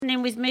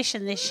travelling with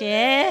Mission this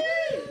year.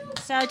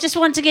 So I just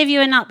want to give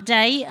you an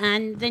update,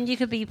 and then you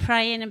could be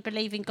praying and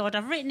believing God.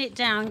 I've written it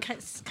down in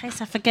case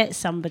I forget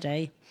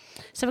somebody.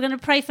 So we're going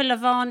to pray for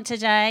Lavon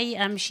today.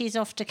 She's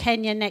off to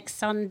Kenya next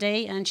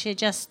Sunday, and she'll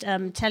just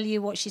tell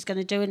you what she's going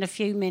to do in a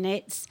few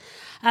minutes.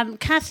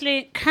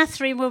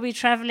 Catherine will be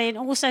travelling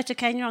also to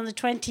Kenya on the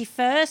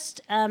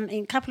 21st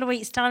in a couple of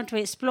weeks' time to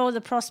explore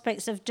the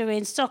prospects of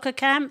doing soccer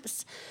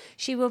camps.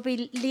 She will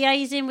be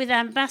liaising with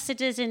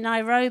ambassadors in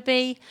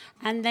Nairobi,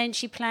 and then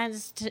she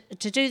plans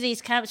to do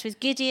these camps with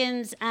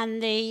Gideons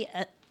and the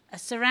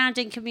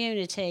surrounding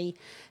community.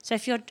 So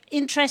if you're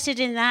interested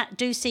in that,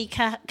 do see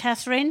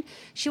Catherine.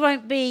 She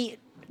won't be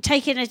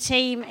taking a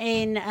team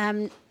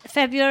in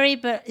February,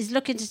 but is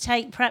looking to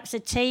take perhaps a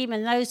team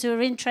and those who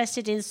are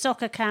interested in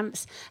soccer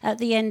camps at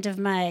the end of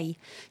May.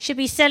 She'll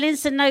be selling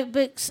some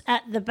notebooks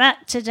at the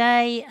back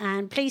today,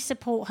 and please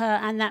support her,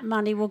 and that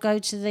money will go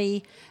to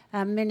the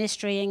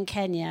ministry in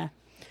Kenya.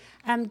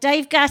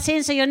 Dave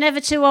Gattin, so you're never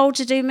too old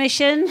to do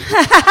mission.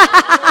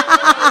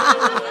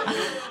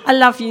 I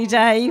love you,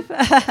 Dave.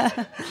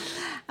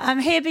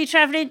 He'll be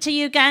travelling to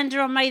Uganda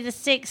on May the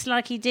 6th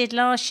like he did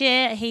last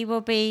year. He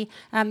will be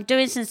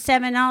doing some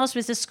seminars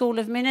with the School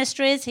of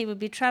Ministries. He will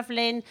be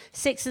travelling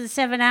 6 and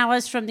 7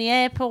 hours from the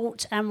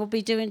airport, and will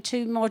be doing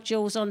 2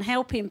 modules on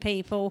helping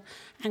people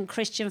and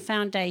Christian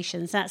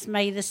foundations. That's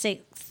May the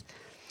 6th.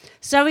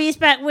 Zoe's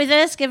back with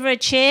us. Give her a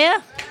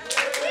cheer.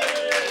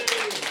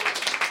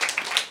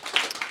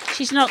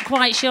 She's not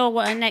quite sure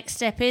what her next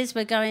step is.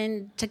 We're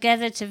going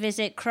together to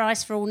visit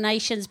Christ for All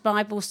Nations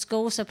Bible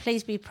School, so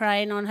please be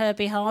praying on her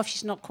behalf.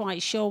 She's not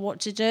quite sure what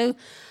to do.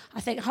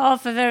 I think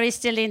half of her is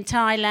still in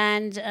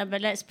Thailand,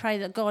 but let's pray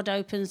that God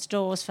opens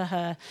doors for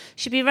her.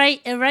 She'll be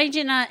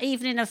arranging an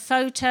evening of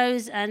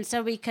photos, and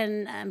so we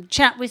can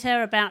chat with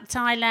her about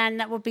Thailand.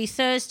 That will be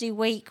Thursday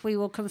week. We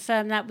will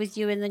confirm that with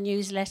you in the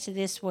newsletter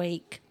this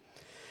week.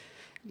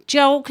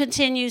 Joel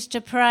continues to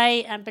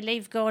pray and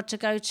believe God to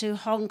go to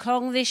Hong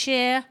Kong this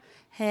year.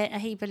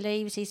 He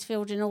believes he's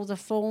filled in all the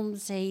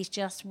forms. He's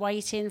just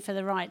waiting for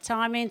the right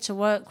timing to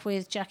work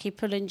with Jackie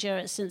Pullinger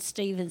at St.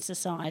 Stephen's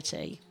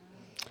Society.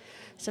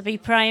 So be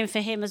praying for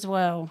him as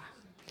well.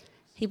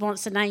 He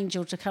wants an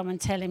angel to come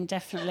and tell him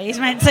definitely he's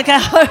meant to go.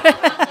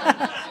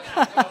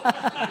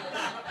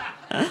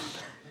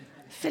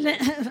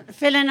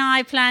 Phil and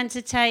I plan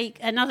to take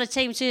another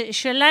team to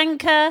Sri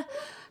Lanka,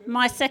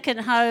 my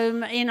second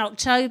home, in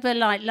October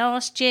like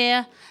last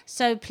year.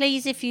 So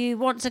please, if you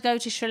want to go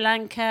to Sri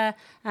Lanka,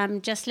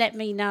 just let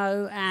me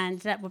know, and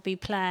that would be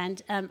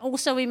planned.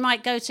 Also, we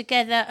might go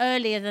together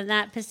earlier than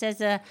that, because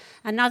there's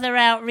another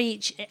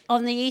outreach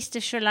on the east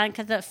of Sri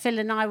Lanka that Phil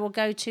and I will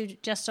go to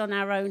just on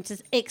our own to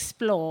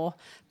explore,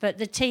 but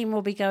the team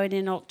will be going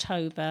in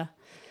October.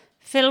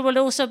 Phil will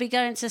also be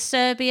going to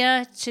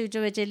Serbia to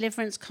do a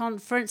deliverance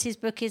conference. His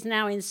book is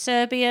now in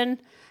Serbian,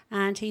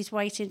 and he's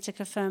waiting to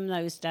confirm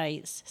those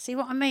dates. See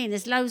what I mean?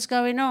 There's loads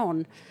going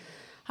on.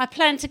 I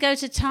plan to go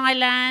to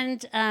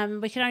Thailand.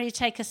 We can only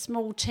take a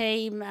small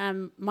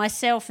team,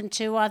 myself and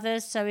 2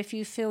 others. So if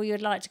you feel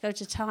you'd like to go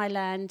to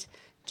Thailand,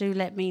 do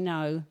let me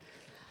know.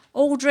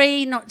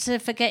 Audrey, not to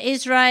forget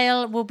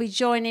Israel, will be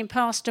joining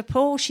Pastor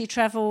Paul. She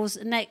travels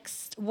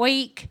next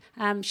week.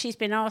 She's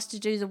been asked to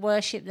do the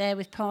worship there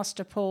with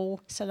Pastor Paul.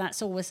 So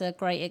that's always a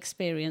great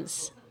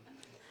experience.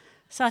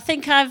 So I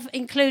think I've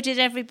included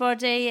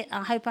everybody.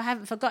 I hope I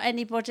haven't forgot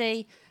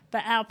anybody.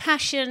 But our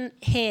passion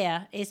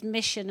here is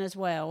mission as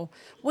well.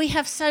 We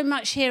have so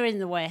much here in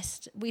the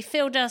West. We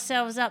filled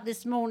ourselves up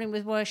this morning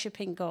with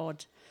worshipping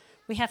God.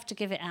 We have to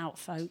give it out,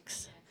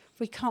 folks.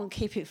 We can't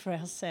keep it for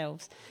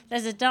ourselves.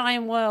 There's a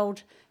dying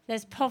world.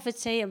 There's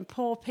poverty and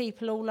poor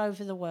people all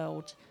over the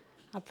world.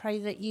 I pray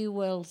that you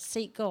will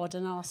seek God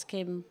and ask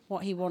him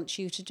what he wants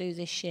you to do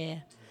this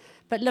year.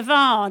 But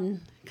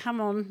Lavon,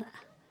 come on.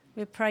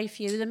 We'll pray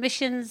for you. The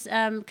missions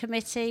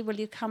committee, will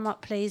you come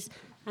up, please?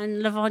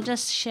 And Lavon,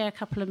 just share a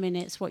couple of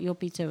minutes what you'll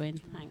be doing.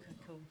 Thanks.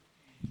 Cool.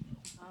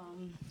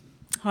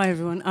 Hi,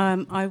 everyone.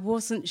 I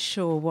wasn't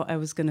sure what I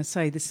was going to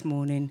say this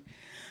morning,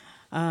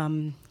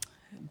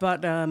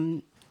 but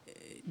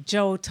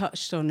Joel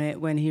touched on it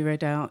when he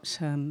read out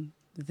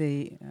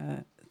the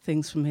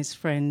things from his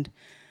friend.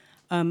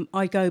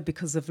 I go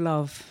because of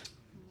love.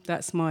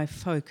 That's my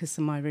focus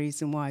and my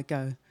reason why I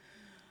go.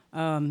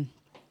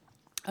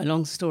 A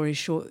long story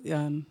short,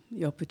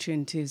 the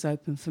opportunity is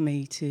open for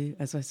me to,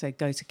 as I said,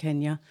 go to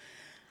Kenya.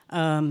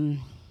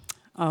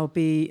 I'll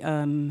be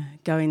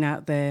going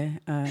out there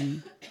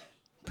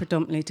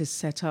predominantly to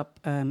set up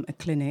a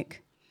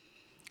clinic.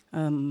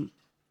 I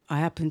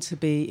happen to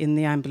be in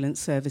the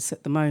ambulance service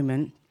at the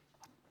moment,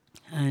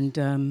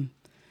 and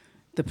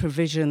the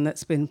provision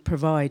that's been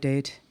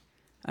provided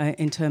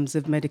in terms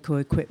of medical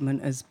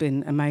equipment has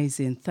been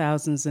amazing.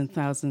 Thousands and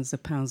thousands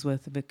of pounds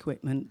worth of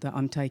equipment that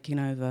I'm taking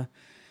over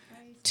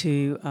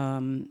to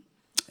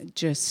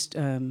just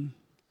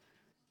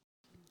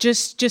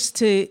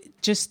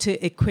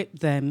to equip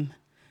them.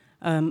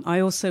 I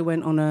also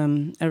went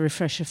on a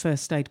refresher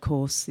first aid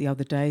course the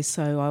other day,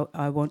 so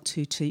I want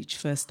to teach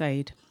first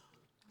aid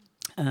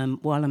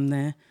while I'm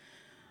there.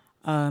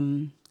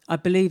 I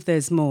believe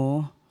there's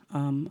more.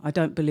 I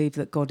don't believe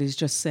that God is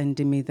just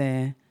sending me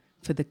there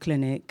for the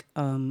clinic.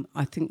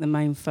 I think the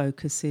main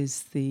focus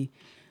is the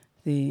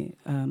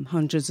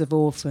hundreds of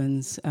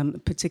orphans,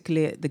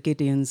 particularly at the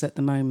Gideons at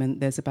the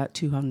moment. There's about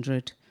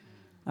 200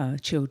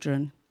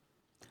 children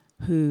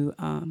who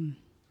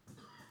I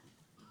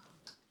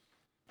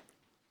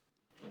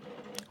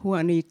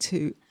need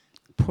to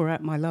pour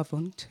out my love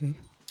onto.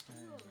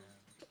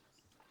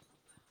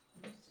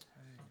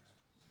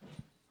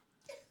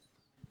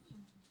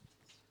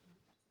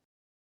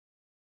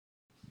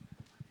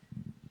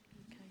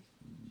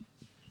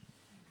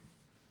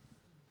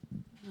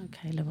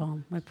 Okay,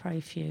 Lavon, we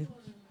pray for you.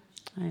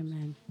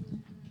 Amen.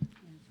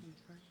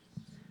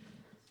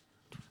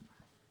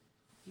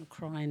 You're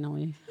crying, are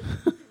you?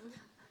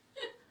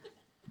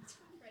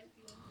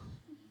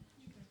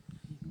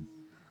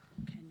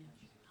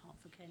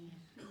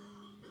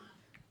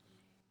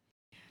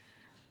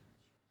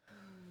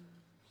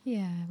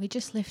 Yeah, we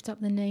just lift up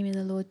the name of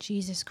the Lord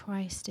Jesus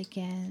Christ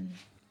again.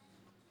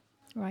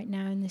 Right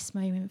now in this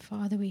moment,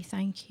 Father, we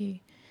thank you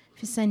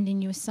for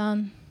sending your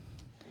Son.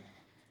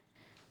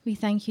 We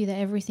thank you that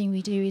everything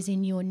we do is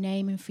in your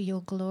name and for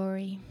your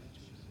glory.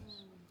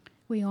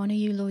 We honour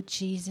you, Lord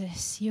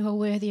Jesus. You are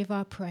worthy of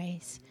our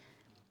praise.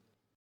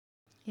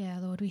 Yeah,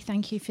 Lord, we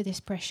thank you for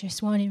this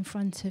precious one in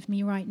front of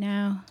me right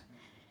now.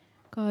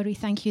 God, we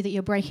thank you that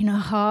you're breaking our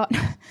heart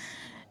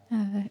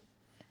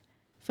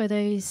for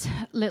those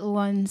little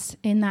ones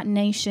in that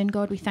nation.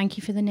 God, we thank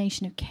you for the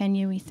nation of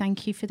Kenya. We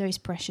thank you for those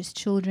precious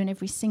children,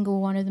 every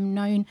single one of them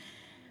known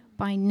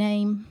by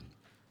name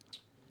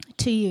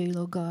to you,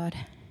 Lord God.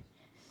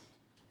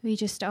 We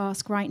just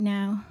ask right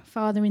now,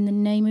 Father, in the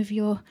name of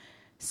your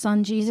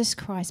Son, Jesus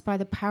Christ, by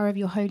the power of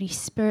your Holy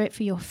Spirit,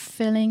 for your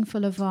filling for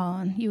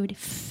Lavon. You would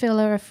fill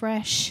her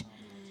afresh,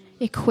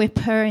 equip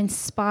her,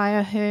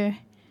 inspire her,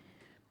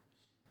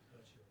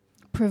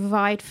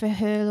 provide for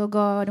her, Lord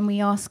God. And we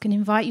ask and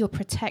invite your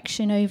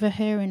protection over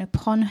her and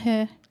upon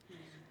her.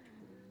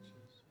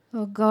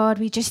 Lord God,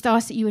 we just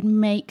ask that you would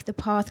make the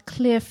path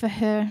clear for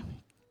her.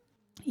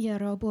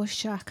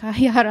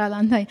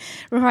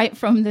 Right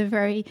from the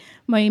very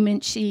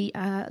moment she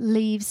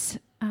leaves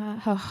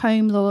her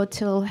home, Lord,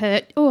 till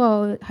her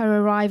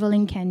arrival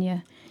in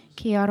Kenya.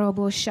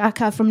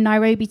 From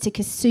Nairobi to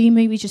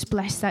Kisumu, we just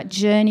bless that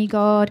journey,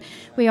 God.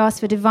 We ask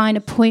for divine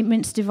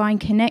appointments, divine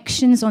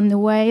connections on the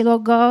way,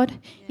 Lord God.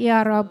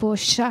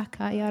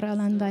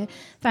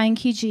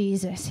 Thank you,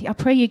 Jesus. I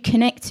pray you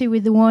connect her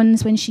with the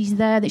ones when she's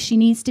there that she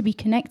needs to be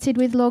connected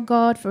with, Lord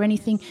God, for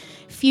anything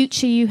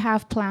future you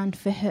have planned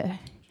for her.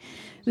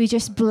 We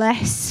just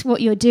bless what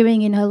you're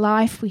doing in her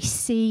life. We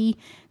see,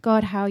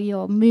 God, how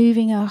you're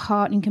moving her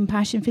heart in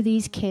compassion for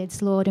these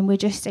kids, Lord, and we're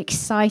just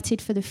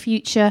excited for the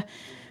future.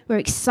 We're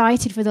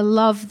excited for the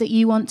love that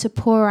you want to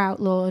pour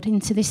out, Lord,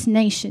 into this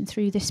nation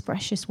through this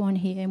precious one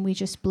here, and we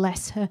just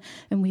bless her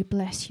and we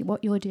bless you,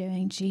 what you're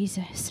doing,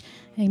 Jesus.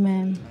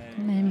 Amen.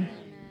 Amen.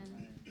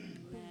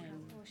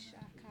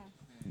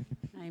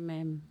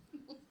 Amen.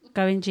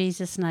 Go in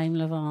Jesus' name,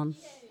 Lavon,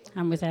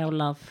 and with our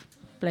love.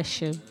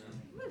 Bless you.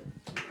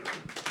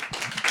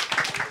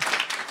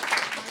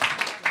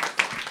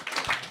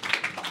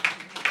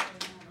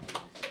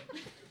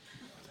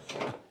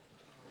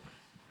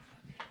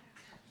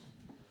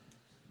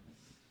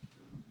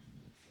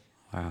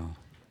 Wow.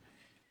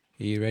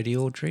 Are you ready,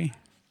 Audrey?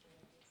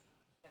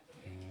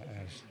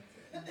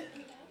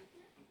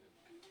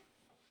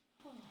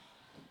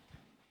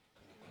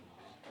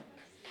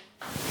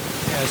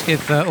 Let's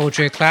give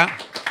Audrey a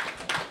clap.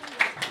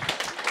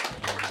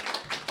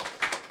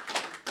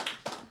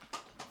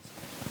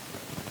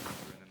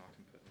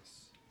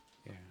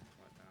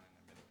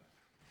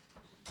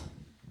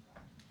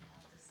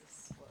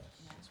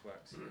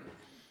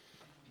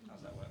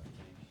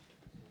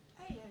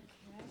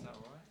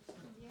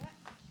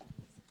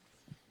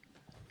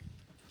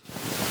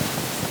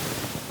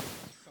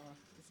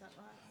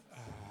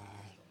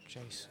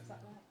 Jason.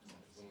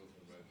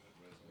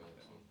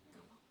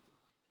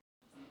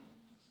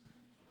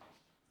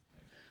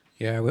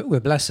 Yeah,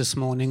 we're blessed this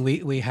morning.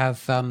 We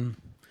have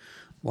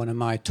one of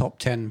my top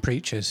 10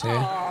 preachers here.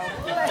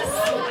 Oh, bless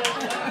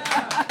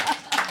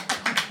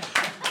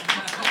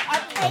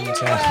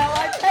you.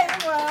 I pay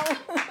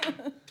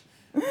well.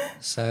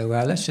 So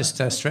let's just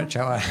stretch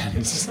out our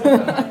hands.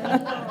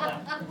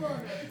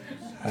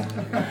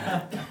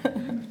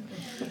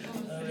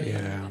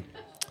 Yeah.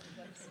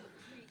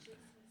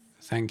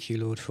 Thank you,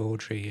 Lord, for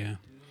Audrey. Yeah.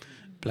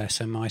 Bless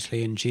her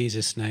mightily in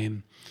Jesus'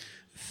 name.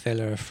 Fill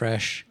her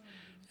afresh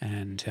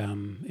and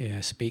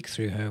speak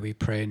through her, we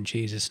pray in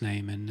Jesus'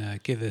 name.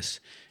 And give us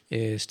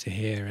ears to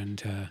hear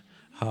and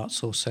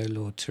hearts also,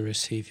 Lord, to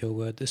receive your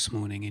word this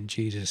morning in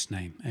Jesus'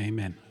 name.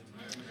 Amen.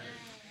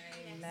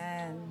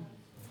 Amen.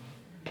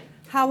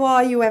 How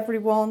are you,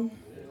 everyone?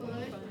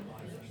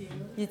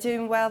 You're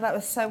doing well. That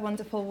was so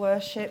wonderful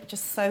worship,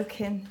 just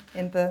soaking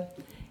in the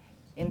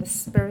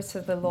spirit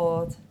of the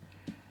Lord.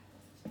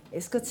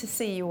 It's good to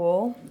see you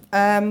all.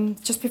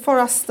 Just before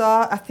I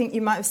start, I think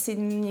you might have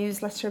seen the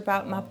newsletter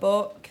about my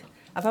book.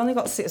 I've only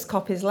got 6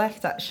 copies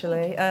left,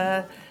 actually.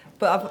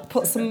 but I've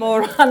put some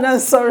more.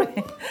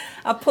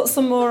 I've put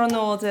some more on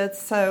ordered,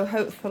 so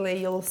hopefully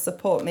you'll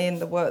support me in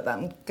the work that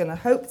I'm going to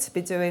hope to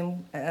be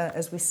doing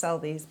as we sell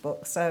these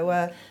books.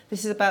 So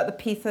this is about the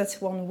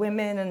P31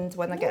 women, and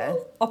when I get an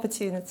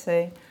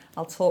opportunity,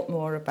 I'll talk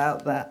more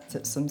about that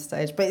at some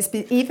stage. But it's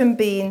even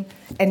been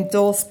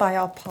endorsed by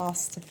our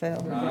pastor,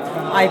 Phil.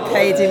 I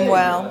paid him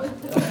well.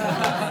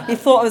 He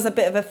thought I was a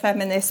bit of a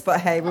feminist, but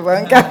hey, we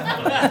won't go.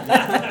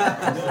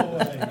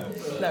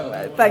 No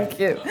way, thank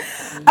you.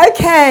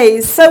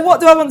 Okay, so what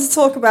do I want to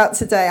talk about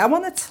today? I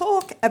want to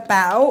talk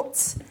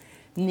about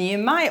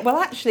Nehemiah. Well,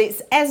 actually,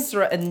 it's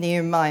Ezra and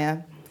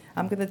Nehemiah.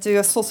 I'm going to do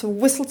a sort of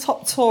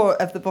whistle-top tour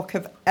of the book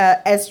of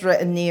Ezra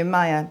and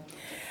Nehemiah.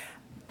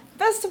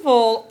 First of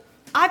all,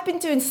 I've been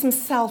doing some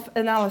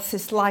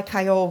self-analysis like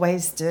I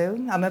always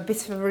do. I'm a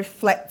bit of a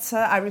reflector.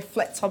 I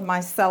reflect on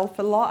myself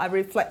a lot. I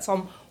reflect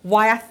on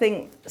why I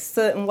think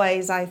certain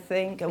ways I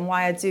think and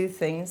why I do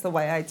things the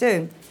way I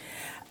do.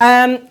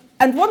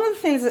 And one of the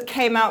things that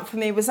came out for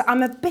me was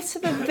I'm a bit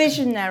of a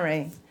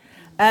visionary.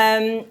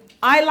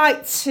 I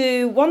like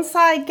to, once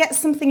I get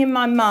something in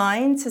my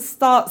mind to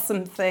start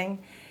something,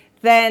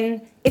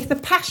 then if the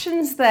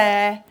passion's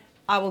there,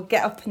 I will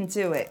get up and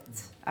do it.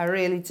 I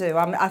really do.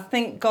 I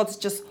think God's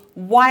just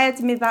wired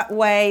me that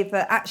way,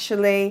 that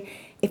actually,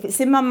 if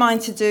it's in my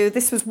mind to do,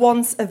 this was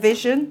once a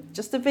vision,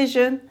 just a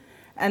vision,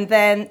 and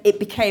then it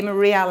became a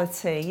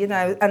reality, you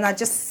know, and I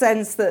just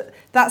sense that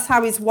that's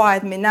how he's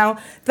wired me. Now,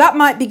 that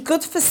might be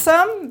good for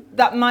some,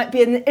 that might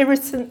be an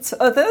irritant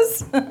to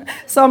others,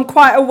 so I'm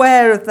quite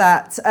aware of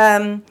that.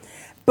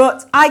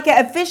 But I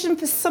get a vision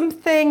for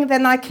something,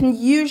 then I can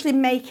usually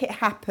make it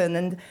happen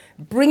and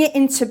bring it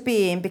into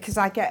being because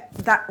I get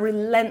that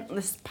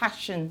relentless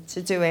passion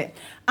to do it.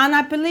 And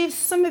I believe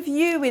some of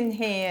you in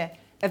here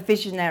are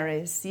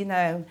visionaries, you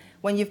know.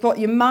 When you've got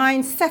your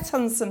mind set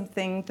on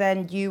something,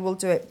 then you will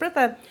do it.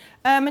 Brother,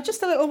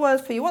 just a little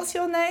word for you. What's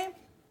your name?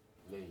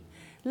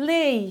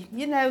 Lee.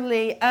 You know,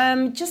 Lee.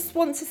 Just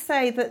want to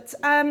say that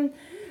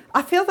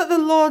I feel that the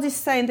Lord is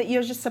saying that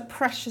you're just a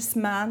precious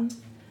man.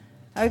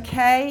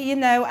 Okay, you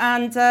know,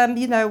 and,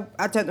 you know,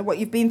 I don't know what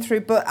you've been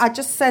through, but I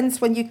just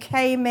sense when you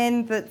came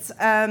in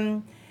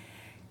that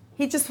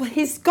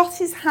he's got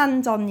his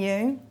hand on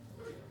you.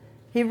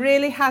 He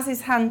really has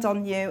his hand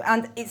on you,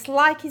 and it's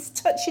like he's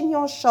touching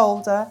your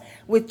shoulder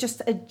with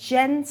just a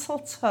gentle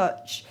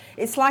touch.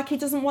 It's like he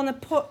doesn't want to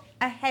put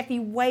a heavy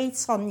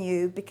weight on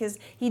you because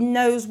he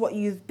knows what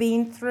you've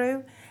been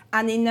through,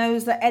 and he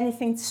knows that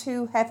anything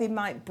too heavy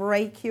might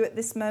break you at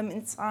this moment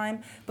in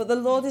time. But the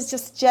Lord has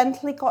just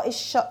gently got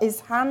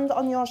his hand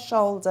on your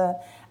shoulder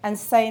and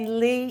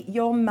saying, Lee,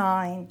 you're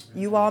mine,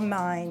 you are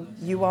mine,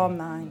 you are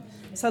mine.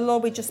 So,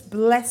 Lord, we just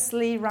bless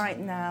Lee right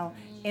now.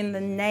 In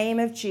the name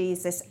of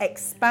Jesus,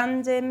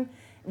 expand him,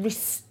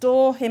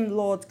 restore him,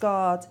 Lord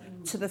God,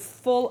 to the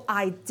full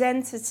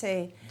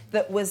identity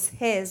that was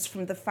his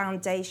from the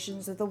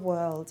foundations of the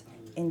world.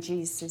 In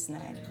Jesus'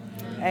 name.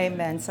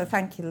 Amen. So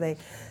thank you, Lee.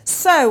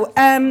 So,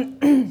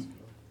 so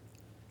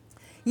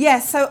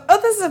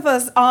others of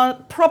us are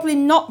probably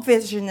not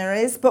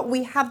visionaries, but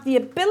we have the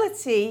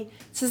ability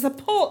to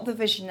support the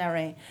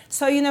visionary.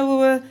 So, you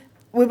know,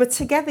 we were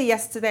together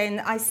yesterday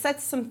and I said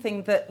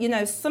something that, you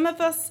know, some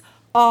of us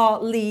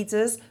are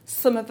leaders,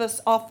 some of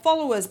us are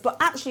followers, but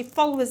actually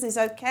followers is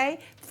okay.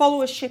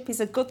 Followership is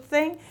a good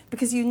thing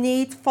because you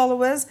need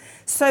followers.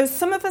 So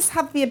some of us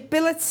have the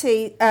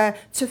ability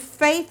to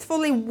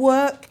faithfully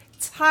work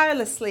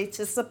tirelessly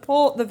to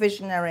support the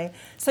visionary.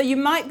 So you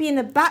might be in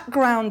a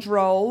background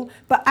role,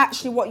 but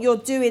actually what you're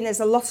doing is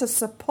a lot of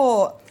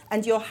support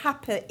and you're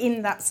happy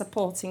in that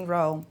supporting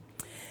role.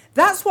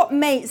 That's what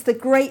makes the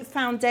great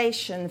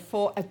foundation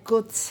for a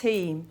good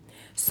team.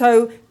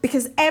 So,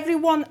 because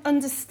everyone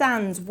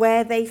understands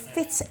where they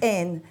fit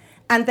in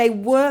and they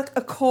work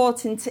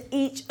according to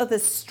each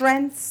other's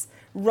strengths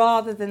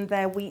rather than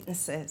their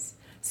weaknesses.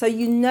 So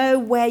you know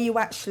where you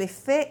actually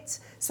fit.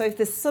 So if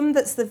there's some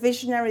that's the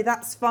visionary,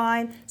 that's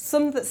fine.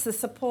 Some that's the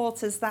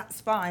supporters, that's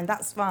fine.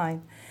 That's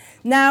fine.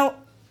 Now,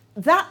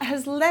 that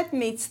has led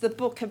me to the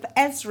book of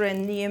Ezra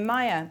and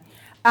Nehemiah.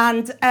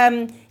 And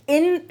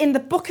in the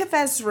book of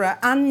Ezra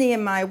and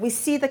Nehemiah, we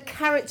see the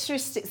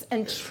characteristics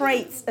and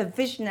traits of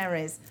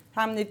visionaries.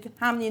 How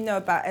many know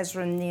about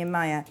Ezra and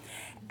Nehemiah?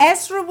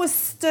 Ezra was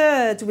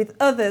stirred with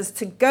others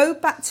to go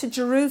back to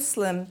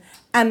Jerusalem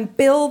and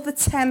build the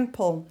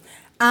temple.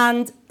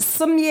 And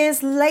some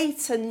years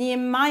later,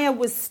 Nehemiah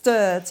was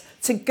stirred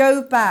to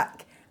go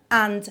back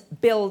and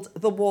build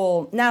the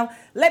wall. Now,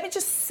 let me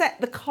just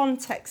set the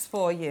context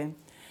for you.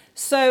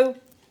 So,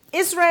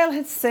 Israel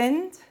had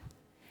sinned.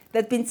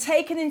 They'd been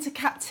taken into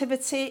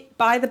captivity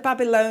by the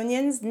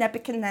Babylonians,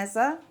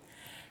 Nebuchadnezzar.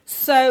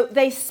 So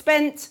they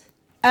spent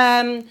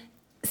 70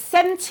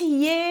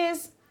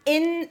 years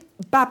in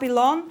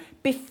Babylon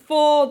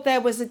before there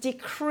was a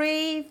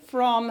decree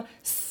from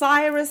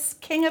Cyrus,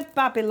 king of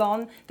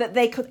Babylon, that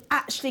they could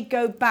actually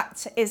go back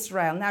to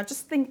Israel. Now,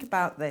 just think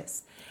about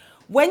this.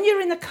 When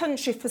you're in a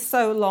country for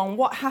so long,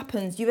 what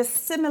happens? You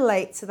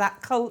assimilate to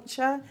that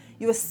culture.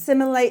 You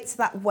assimilate to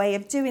that way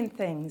of doing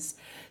things.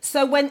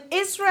 So when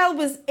Israel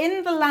was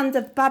in the land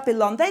of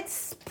Babylon, they'd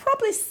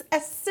probably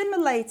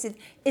assimilated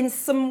in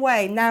some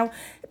way. Now,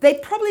 they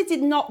probably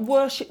did not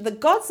worship the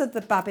gods of the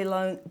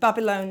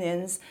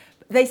Babylonians.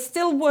 They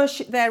still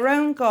worshiped their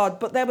own God,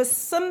 but there was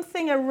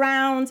something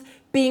around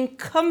being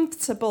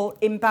comfortable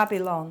in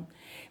Babylon.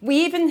 We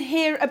even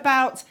hear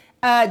about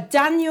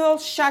Daniel,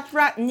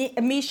 Shadrach,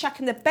 Meshach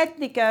and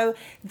Abednego.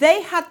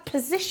 They had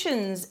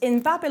positions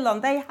in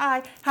Babylon. They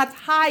had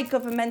high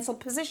governmental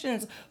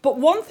positions. But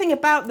one thing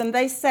about them,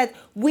 they said,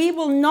 we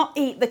will not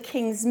eat the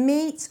king's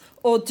meat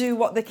or do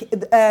what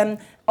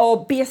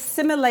or be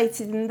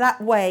assimilated in that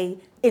way,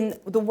 in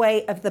the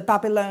way of the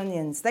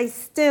Babylonians. They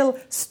still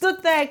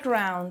stood their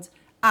ground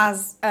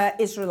as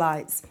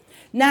Israelites.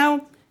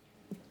 Now,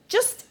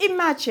 just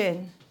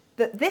imagine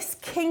that this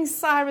King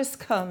Cyrus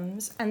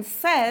comes and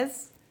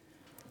says,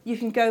 you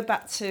can go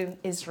back to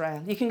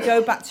Israel. You can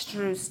go back to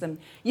Jerusalem.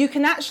 You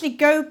can actually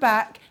go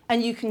back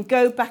and you can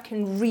go back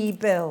and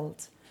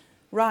rebuild.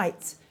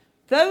 Right.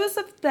 Those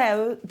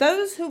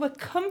who were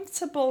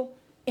comfortable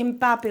in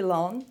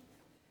Babylon,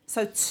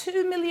 so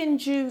 2 million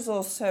Jews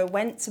or so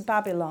went to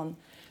Babylon.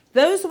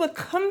 Those who were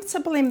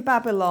comfortable in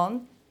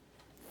Babylon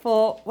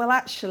thought, well,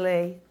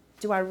 actually,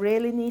 do I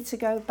really need to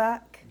go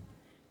back?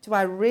 Do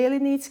I really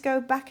need to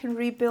go back and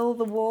rebuild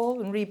the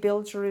wall and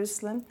rebuild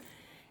Jerusalem?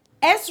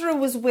 Ezra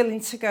was willing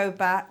to go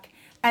back,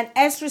 and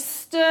Ezra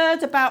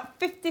stirred about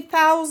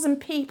 50,000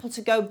 people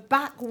to go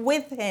back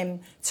with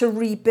him to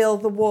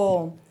rebuild the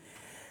wall.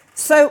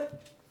 So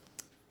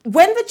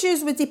when the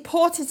Jews were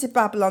deported to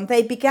Babylon,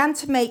 they began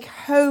to make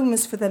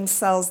homes for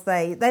themselves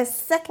there. They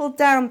settled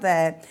down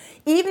there,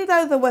 even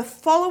though they were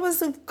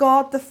followers of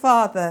God the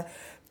Father,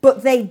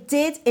 but they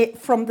did it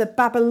from the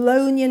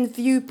Babylonian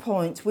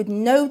viewpoint with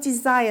no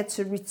desire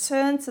to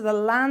return to the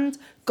land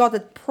God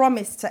had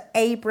promised to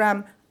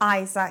Abraham,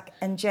 Isaac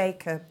and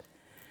Jacob.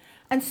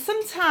 And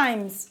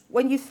sometimes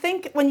when you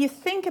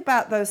think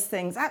about those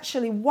things,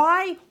 actually,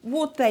 why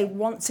would they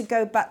want to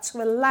go back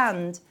to a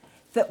land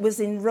that was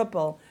in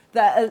rubble,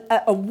 that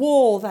a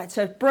wall that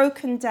had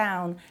broken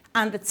down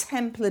and the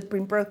temple had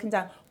been broken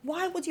down?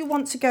 Why would you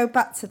want to go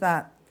back to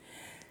that?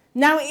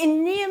 Now,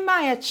 in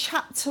Nehemiah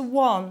chapter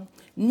 1,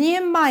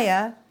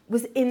 Nehemiah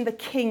was in the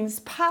king's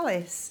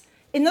palace.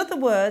 In other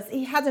words,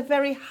 he had a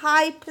very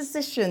high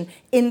position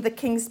in the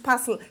king's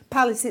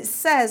palace. It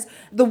says,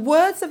 the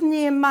words of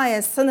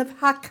Nehemiah, son of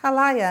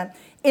Hakaliah,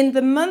 in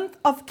the month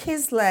of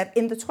Kislev,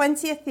 in the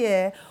 20th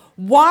year,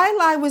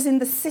 while I was in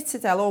the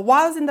citadel, or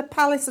while I was in the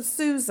palace of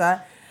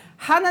Susa,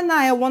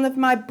 Hananiah, one of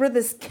my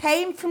brothers,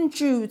 came from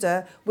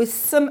Judah with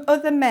some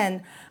other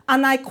men,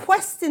 and I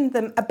questioned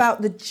them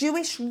about the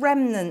Jewish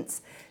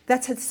remnants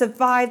that had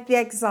survived the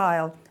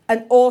exile,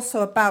 and also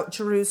about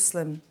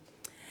Jerusalem.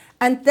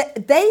 And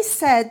they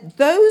said,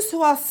 those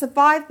who have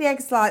survived the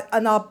exile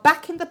and are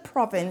back in the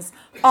province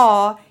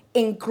are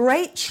in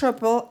great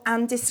trouble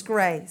and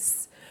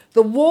disgrace.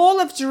 The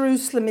wall of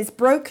Jerusalem is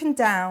broken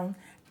down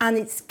and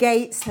its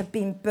gates have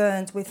been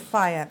burned with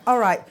fire. All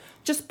right,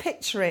 just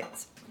picture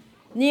it.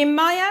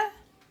 Nehemiah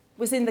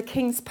was in the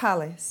king's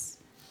palace,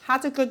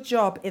 had a good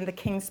job in the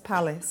king's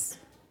palace,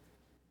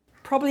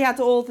 probably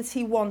had all that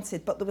he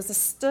wanted, but there was a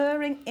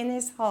stirring in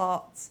his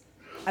heart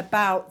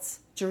about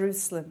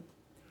Jerusalem.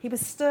 He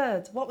was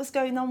stirred. What was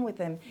going on with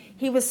him?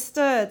 He was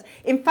stirred.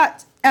 In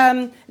fact,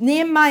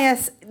 Nehemiah,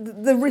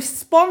 the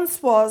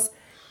response was,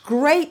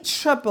 great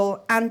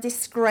trouble and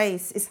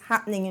disgrace is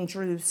happening in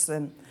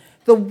Jerusalem.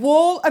 The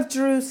wall of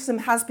Jerusalem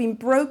has been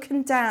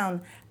broken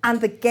down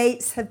and the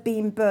gates have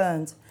been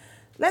burned.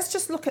 Let's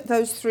just look at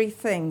those three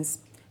things.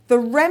 The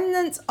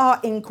remnant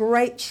are in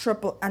great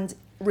trouble and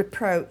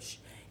reproach.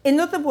 In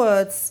other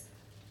words,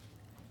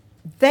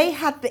 they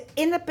had the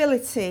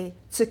inability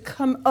to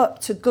come up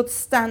to good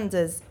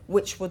standards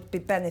which would be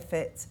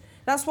benefit.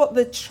 That's what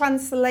the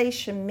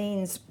translation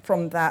means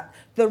from that.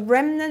 The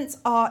remnants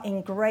are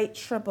in great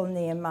trouble,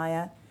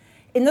 Nehemiah.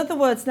 In other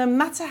words, no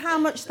matter how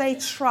much they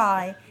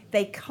try,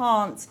 they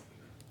can't.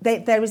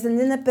 There is an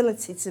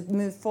inability to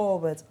move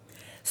forward.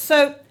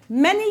 So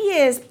many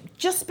years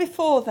just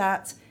before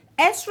that,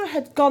 Ezra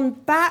had gone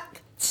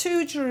back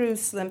to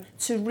Jerusalem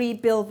to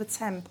rebuild the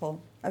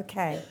temple.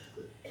 Okay.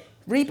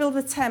 Rebuild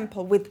the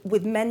temple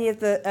with many of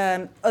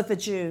the other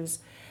Jews.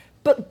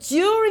 But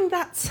during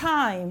that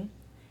time,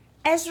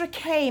 Ezra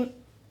came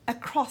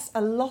across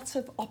a lot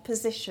of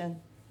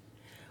opposition.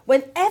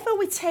 Whenever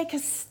we take a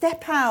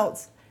step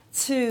out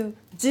to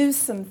do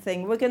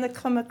something, we're going to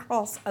come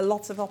across a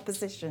lot of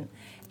opposition.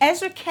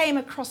 Ezra came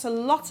across a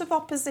lot of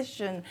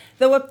opposition.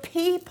 There were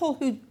people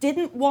who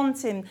didn't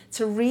want him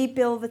to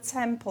rebuild the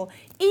temple,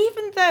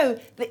 even though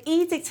the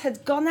edict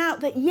had gone out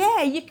that,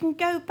 yeah, you can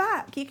go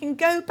back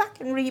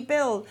and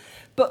rebuild.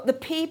 But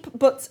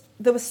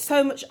there was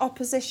so much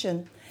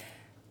opposition.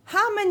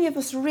 How many of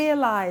us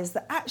realize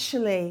that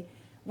actually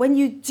when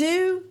you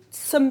do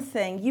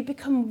something, you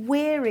become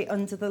weary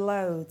under the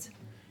load?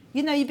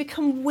 You know, you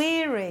become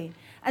weary.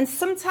 And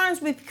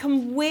sometimes we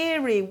become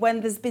weary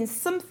when there's been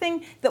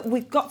something that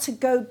we've got to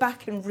go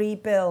back and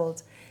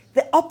rebuild.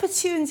 The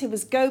opportunity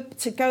was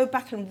to go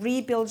back and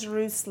rebuild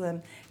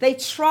Jerusalem. They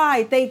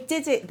tried, they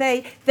did it,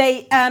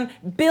 they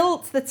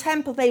built the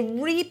temple, they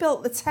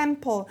rebuilt the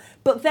temple.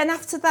 But then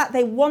after that,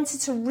 they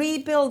wanted to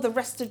rebuild the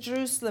rest of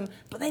Jerusalem,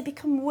 but they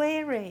become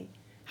weary.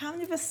 How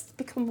many of us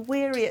become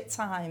weary at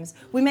times?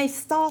 We may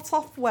start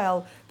off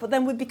well, but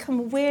then we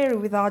become weary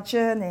with our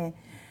journey.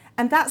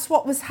 And that's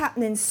what was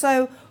happening.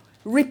 So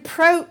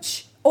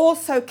reproach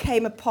also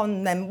came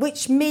upon them,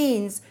 which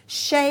means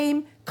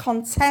shame,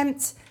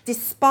 contempt,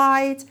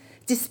 despise,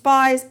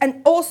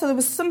 and also there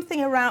was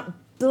something around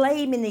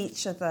blaming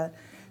each other.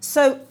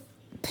 So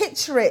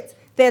picture it,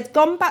 they had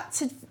gone back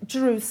to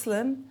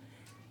Jerusalem,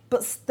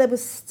 but there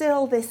was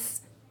still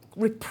this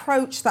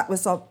reproach that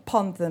was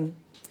upon them.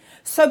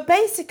 So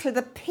basically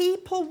the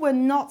people were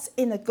not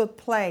in a good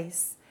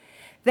place.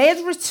 They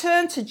had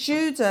returned to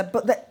Judah,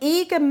 but the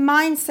eager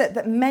mindset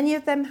that many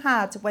of them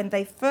had when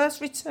they first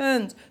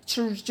returned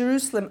to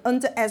Jerusalem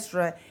under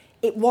Ezra,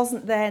 it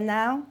wasn't there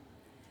now.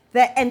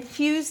 Their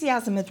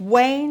enthusiasm had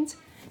waned.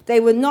 They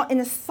were not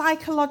in a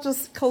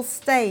psychological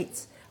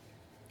state,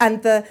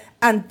 and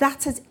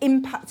that had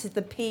impacted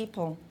the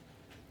people.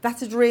 That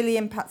had really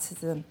impacted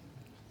them.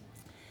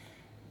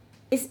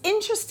 It's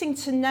interesting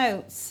to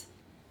note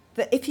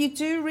that if you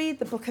do read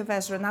the book of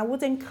Ezra, and I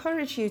would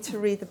encourage you to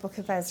read the book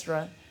of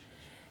Ezra,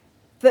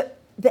 that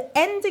the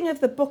ending of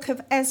the book of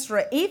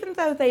Ezra, even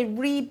though they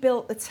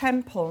rebuilt the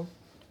temple,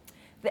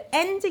 the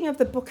ending of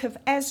the book of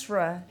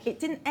Ezra, it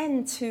didn't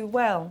end too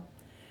well.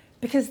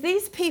 Because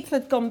these people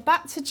had gone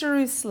back to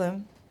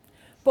Jerusalem,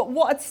 but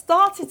what had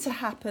started to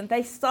happen,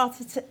 they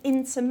started to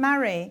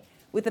intermarry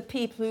with the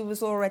people who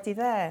was already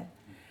there.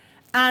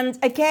 And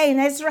again,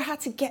 Ezra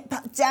had to get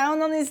back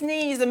down on his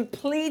knees and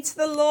plead to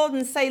the Lord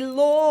and say,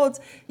 Lord,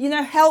 you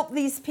know, help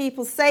these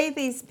people, save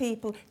these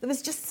people. There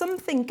was just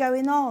something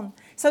going on.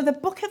 So the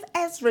book of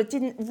Ezra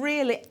didn't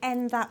really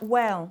end that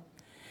well.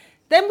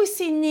 Then we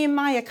see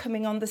Nehemiah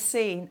coming on the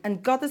scene,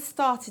 and God has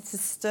started to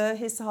stir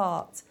his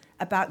heart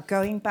about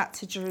going back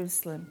to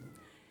Jerusalem.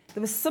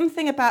 There was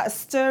something about a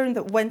stirring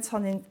that went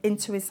on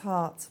into his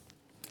heart.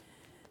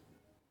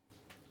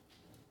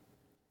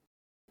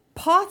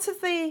 Part of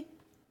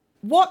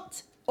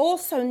what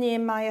also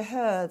Nehemiah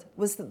heard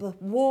was that the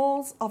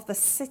walls of the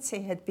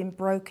city had been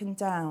broken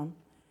down.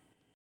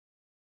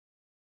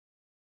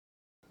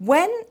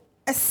 When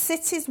a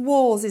city's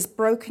walls is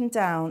broken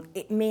down,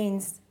 it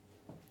means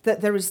that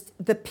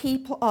the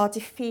people are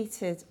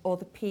defeated or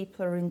the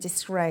people are in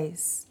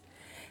disgrace.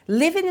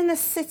 Living in a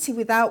city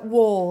without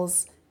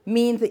walls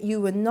means that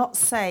you are not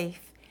safe.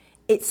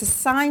 It's a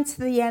sign to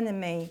the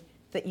enemy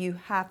that you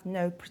have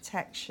no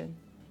protection.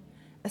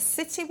 A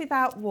city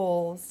without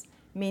walls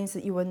means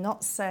that you are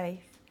not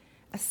safe.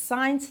 A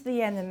sign to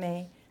the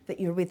enemy that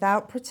you're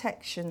without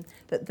protection,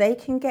 that they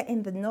can get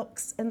in the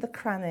nooks and the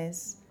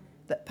crannies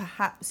that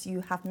perhaps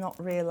you have not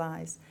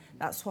realised.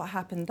 That's what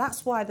happened.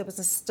 That's why there was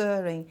a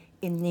stirring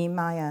in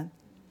Nehemiah.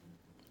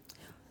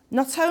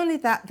 Not only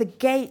that, the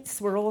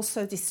gates were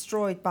also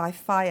destroyed by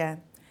fire.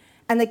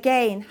 And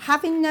again,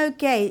 having no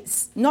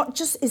gates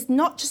is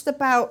not just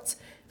about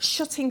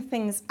shutting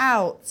things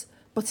out,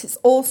 but it's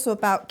also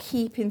about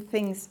keeping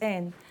things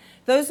in.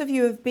 Those of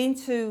you who have been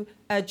to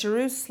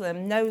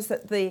Jerusalem knows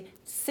that the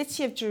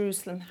city of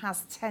Jerusalem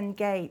has 10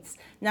 gates.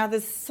 Now,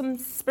 there's some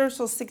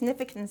spiritual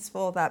significance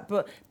for that,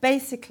 but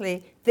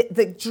basically,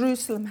 the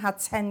Jerusalem had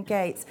 10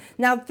 gates.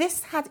 Now,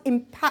 this had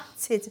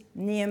impacted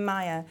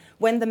Nehemiah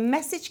when the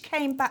message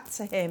came back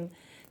to him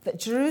that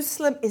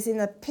Jerusalem is in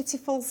a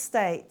pitiful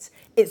state.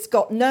 It's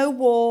got no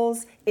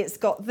walls, it's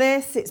got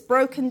this, it's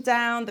broken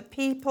down, the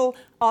people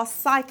are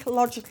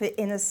psychologically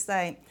in a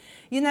state.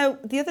 You know,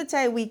 the other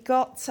day we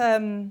got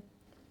the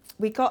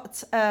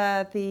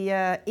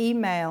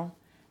email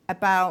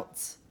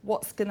about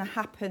what's going to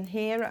happen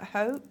here at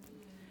Hope.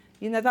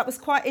 You know, that was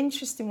quite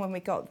interesting when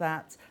we got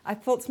that. I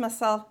thought to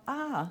myself,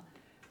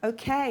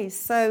 okay,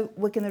 so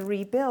we're going to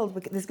rebuild.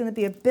 There's going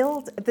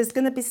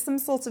to be some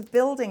sort of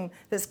building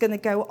that's going to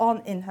go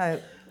on in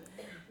Hope.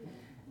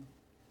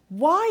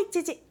 Why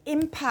did it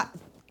impact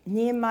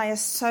Nehemiah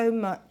so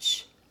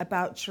much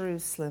about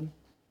Jerusalem?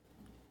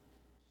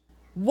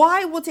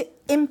 Why would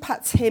it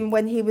impact him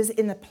when he was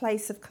in a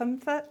place of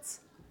comfort?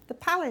 The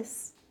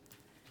palace.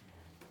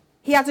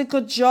 He had a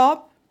good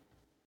job.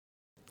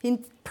 He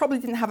probably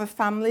didn't have a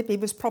family, but he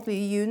was probably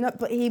a eunuch,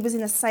 but he was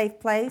in a safe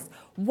place.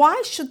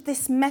 Why should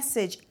this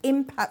message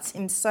impact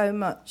him so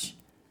much?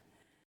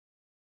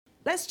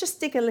 Let's just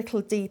dig a little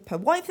deeper.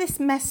 What if this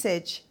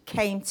message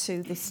came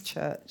to this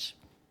church?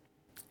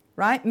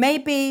 Right?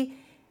 Maybe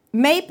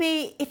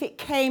if it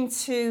came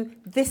to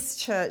this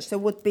church, there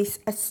would be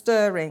a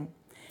stirring.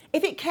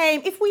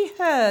 If we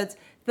heard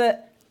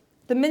that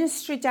the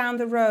ministry down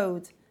the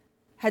road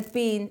had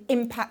been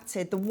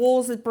impacted, the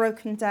walls had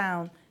broken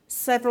down,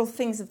 several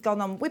things had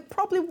gone on, we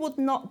probably would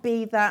not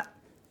be that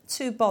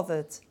too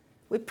bothered.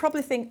 We'd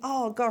probably think,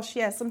 oh gosh,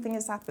 yeah, something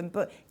has happened,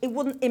 but it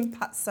wouldn't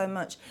impact so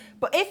much.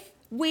 But if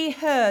we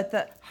heard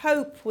that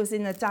hope was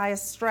in a dire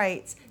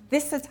strait,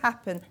 this had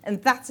happened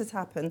and that had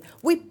happened,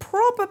 we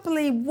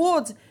probably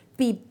would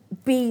be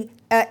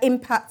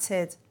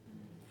impacted.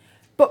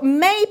 But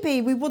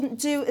maybe we wouldn't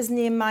do as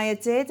Nehemiah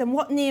did. And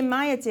what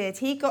Nehemiah did,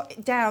 he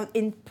got down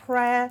in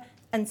prayer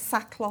and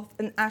sackcloth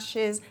and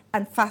ashes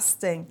and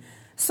fasting.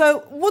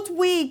 So would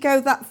we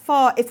go that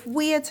far if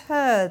we had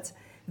heard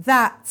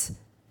that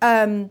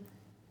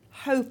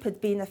hope had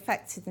been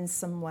affected in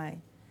some way,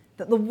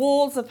 that the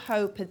walls of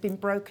hope had been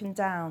broken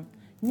down?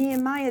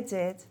 Nehemiah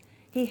did.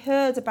 He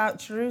heard about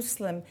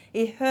Jerusalem.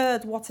 He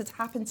heard what had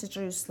happened to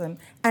Jerusalem.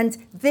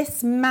 And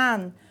this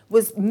man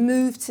was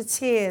moved to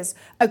tears.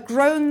 A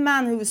grown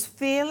man who was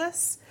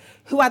fearless,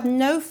 who had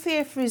no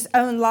fear for his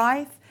own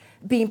life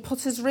being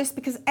put at risk,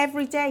 because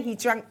every day he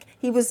drank,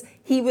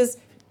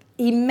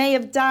 he may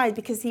have died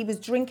because he was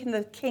drinking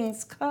the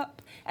king's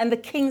cup. And the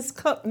king's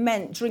cup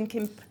meant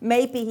drinking,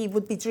 maybe he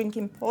would be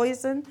drinking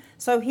poison.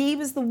 So he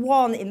was the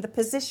one in the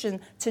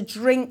position to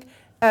drink,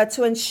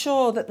 to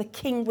ensure that the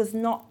king was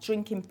not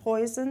drinking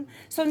poison.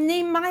 So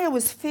Nehemiah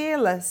was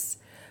fearless,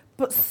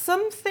 but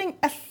something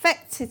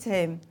affected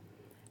him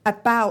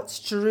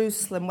about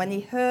Jerusalem when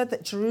he heard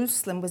that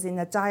Jerusalem was in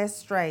a dire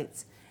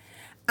strait.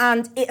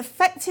 And it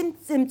affected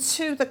him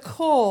to the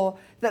core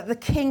that the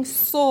king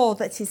saw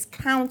that his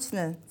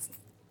countenance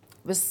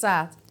was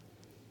sad.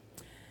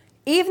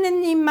 Even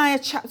in Nehemiah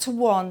chapter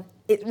 1,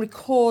 it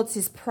records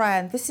his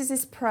prayer. And this is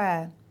his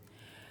prayer.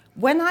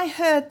 When I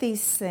heard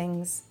these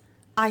things,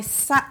 I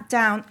sat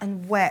down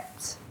and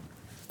wept.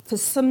 For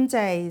some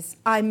days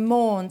I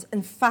mourned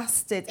and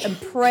fasted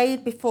and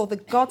prayed before the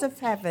God of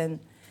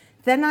heaven.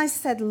 Then I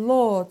said,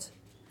 Lord,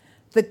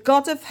 the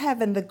God of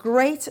heaven, the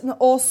great and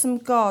awesome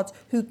God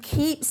who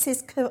keeps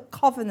his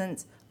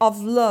covenant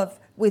of love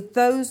with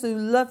those who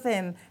love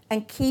him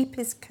and keep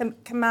his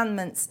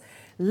commandments,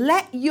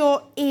 let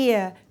your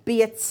ear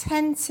be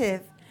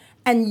attentive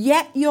and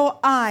yet your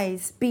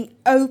eyes be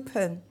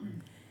open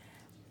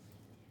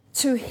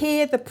to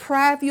hear the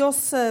prayer of your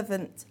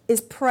servant is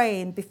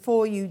praying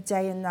before you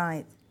day and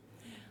night.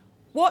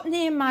 What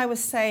Nehemiah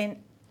was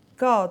saying,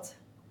 God,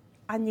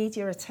 I need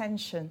your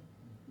attention.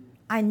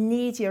 I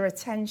need your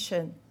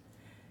attention.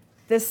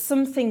 There's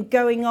something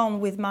going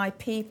on with my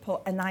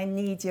people and I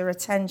need your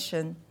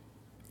attention.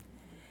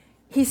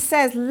 He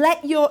says,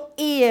 let your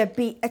ear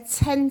be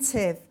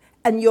attentive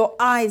and your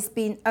eyes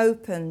being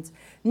opened.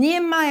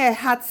 Nehemiah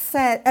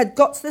had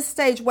got to the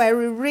stage where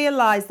he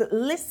realized that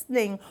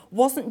listening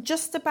wasn't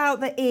just about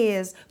the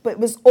ears, but it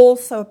was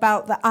also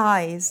about the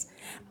eyes.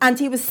 And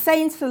he was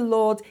saying to the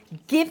Lord,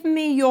 give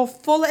me your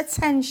full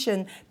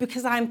attention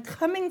because I'm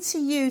coming to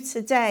you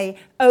today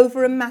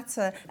over a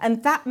matter.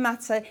 And that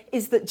matter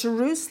is that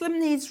Jerusalem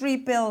needs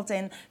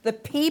rebuilding. The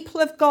people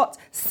have got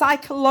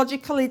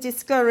psychologically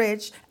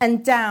discouraged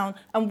and down,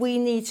 and we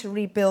need to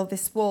rebuild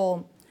this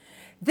wall.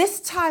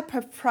 This type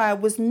of prayer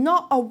was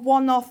not a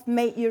one-off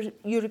make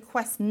your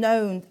request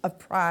known of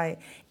prayer.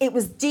 It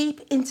was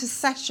deep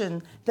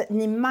intercession that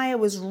Nehemiah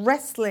was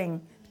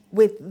wrestling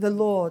with the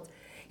Lord.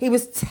 He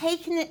was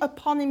taking it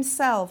upon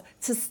himself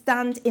to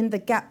stand in the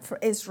gap for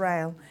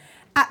Israel,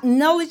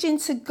 acknowledging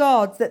to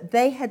God that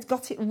they had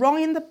got it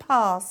wrong in the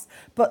past,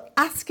 but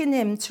asking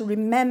him to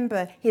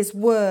remember his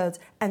word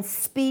and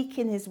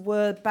speaking his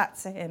word back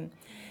to him.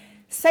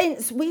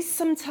 Saints, we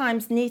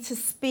sometimes need to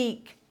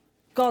speak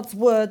God's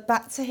word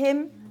back to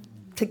him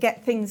to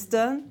get things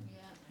done.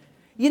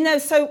 You know,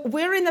 so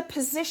we're in a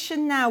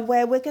position now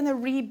where we're going to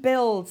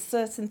rebuild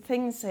certain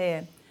things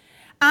here.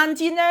 And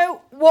you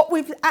know, what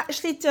we've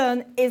actually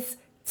done is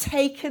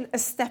taken a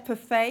step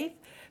of faith,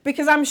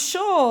 because I'm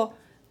sure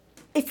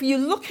if you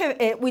look at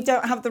it, we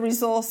don't have the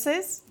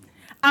resources.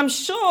 I'm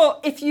sure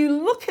if you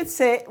look at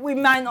it, we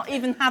might not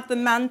even have the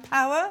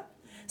manpower.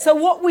 So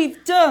what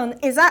we've done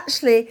is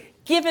actually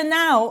given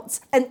out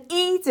an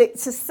edict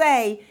to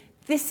say,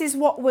 this is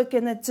what we're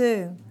going to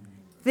do.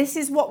 This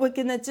is what we're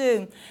going to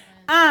do.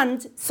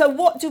 And so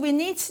what do we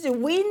need to do?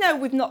 We know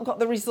we've not got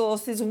the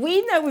resources.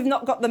 We know we've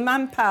not got the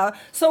manpower.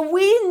 So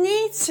we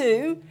need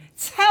to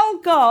tell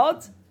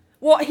God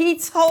what he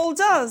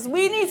told us.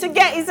 We need to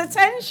get his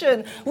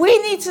attention.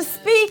 We need to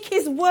speak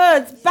his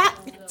words back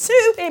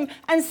to him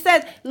and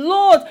said,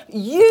 Lord,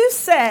 you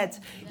said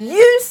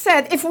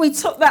if we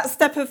took that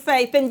step of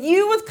faith, then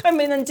you would come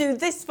in and do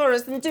this for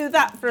us and do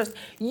that for us.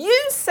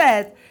 You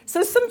said.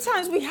 So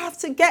sometimes we have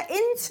to get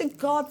into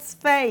God's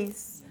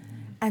face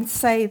and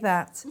say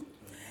that.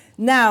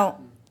 Now,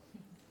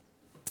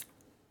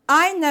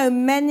 I know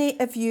many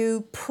of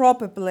you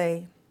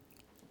probably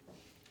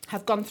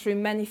have gone through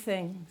many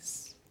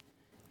things.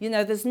 You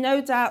know, there's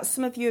no doubt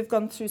some of you have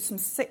gone through some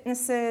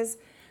sicknesses,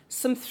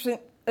 some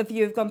of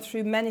you have gone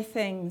through many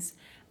things,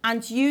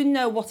 and you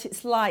know what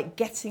it's like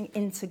getting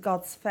into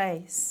God's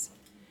face.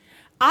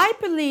 I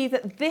believe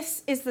that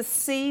this is the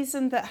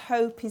season that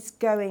hope is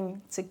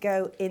going to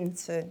go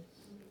into,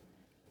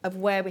 of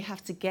where we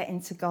have to get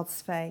into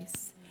God's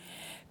face.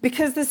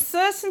 Because there's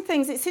certain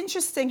things, it's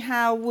interesting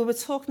how we were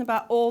talking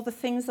about all the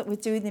things that we're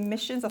doing in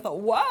missions. I thought,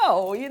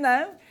 wow, you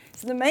know,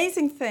 it's an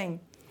amazing thing.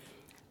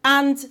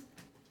 And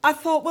I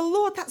thought, well,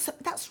 Lord,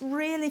 that's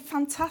really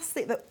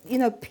fantastic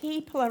that,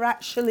 people are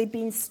actually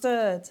being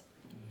stirred.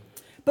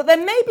 But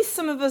there may be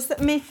some of us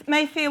that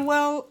may feel,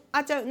 well,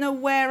 I don't know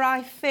where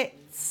I fit.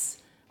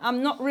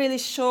 I'm not really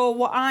sure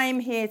what I'm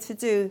here to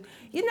do.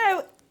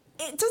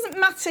 It doesn't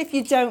matter if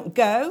you don't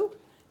go.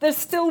 There's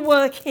still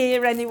work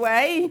here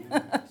anyway.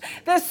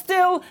 There's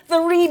still the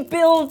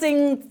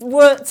rebuilding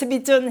work to be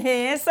done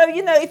here. So,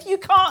 if you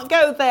can't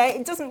go there,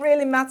 it doesn't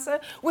really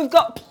matter. We've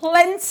got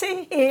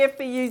plenty here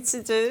for you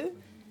to do.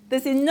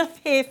 There's enough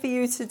here for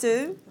you to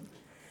do.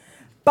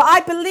 But I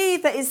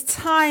believe that it's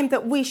time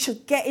that we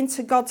should get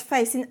into God's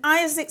face. In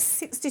Isaiah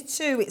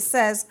 62, it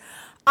says,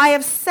 I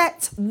have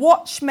set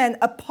watchmen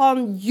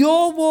upon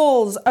your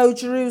walls, O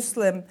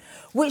Jerusalem,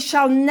 which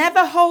shall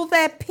never hold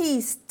their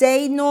peace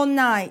day nor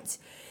night.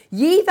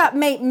 Ye that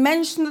make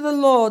mention of the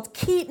Lord,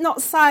 keep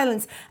not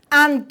silence,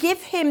 and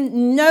give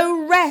him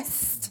no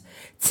rest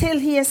till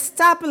he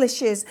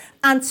establishes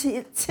and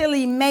till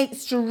he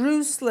makes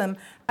Jerusalem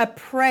a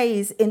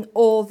praise in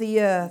all the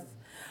earth.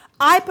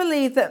 I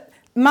believe that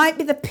might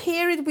be the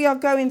period we are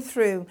going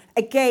through,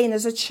 again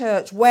as a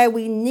church, where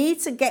we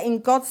need to get in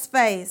God's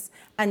face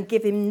and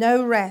give him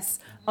no rest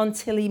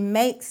until he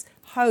makes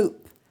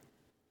hope,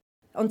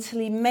 until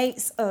he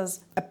makes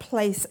us a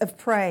place of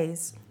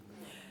praise.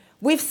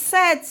 We've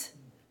said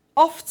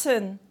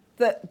often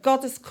that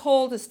God has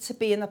called us to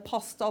be an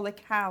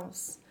apostolic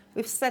house.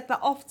 We've said that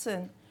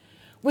often.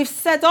 We've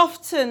said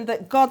often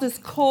that God has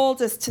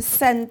called us to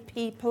send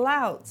people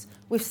out.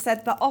 We've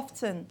said that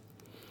often.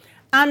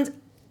 And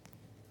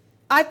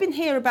I've been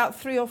here about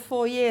 3 or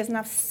 4 years, and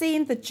I've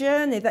seen the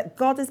journey that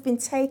God has been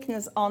taking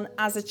us on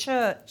as a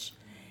church.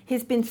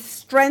 He's been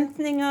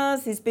strengthening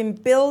us. He's been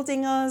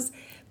building us.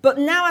 But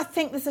now I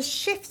think there's a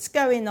shift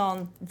going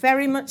on,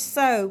 very much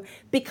so,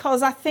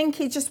 because I think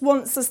he just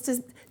wants us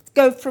to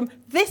go from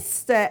this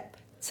step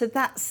to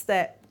that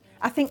step.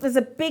 I think there's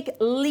a big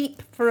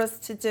leap for us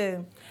to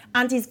do.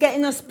 And he's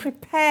getting us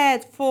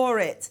prepared for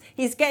it.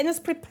 He's getting us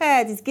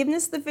prepared. He's giving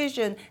us the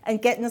vision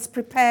and getting us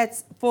prepared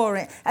for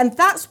it. And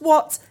that's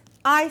what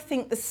I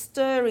think the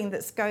stirring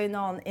that's going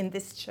on in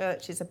this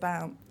church is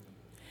about.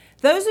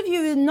 Those of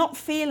you who are not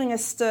feeling a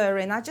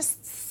stirring, I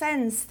just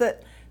sense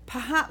that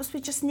perhaps we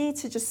just need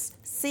to just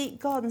seek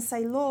God and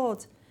say,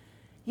 Lord,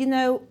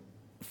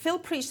 Phil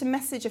preached a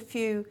message a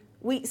few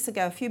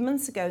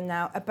months ago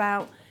now,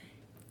 about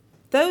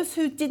those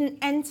who didn't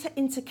enter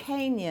into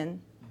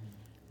Canaan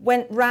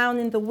went round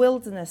in the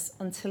wilderness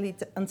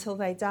until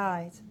they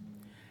died.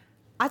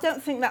 I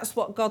don't think that's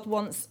what God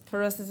wants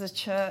for us as a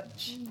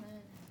church. Amen.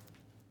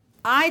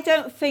 I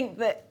don't think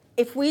that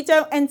if we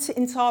don't enter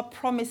into our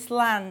promised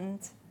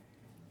land,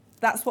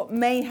 that's what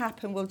may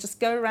happen. We'll just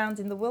go around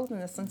in the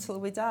wilderness until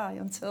we die,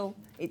 until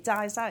it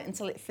dies out,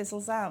 until it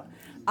fizzles out.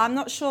 I'm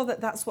not sure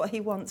that that's what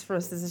he wants for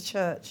us as a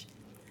church.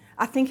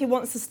 I think he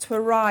wants us to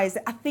arise.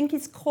 I think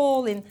he's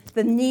calling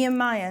the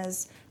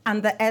Nehemiahs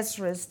and the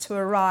Ezras to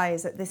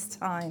arise at this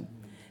time.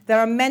 There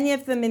are many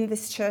of them in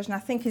this church, and I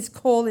think he's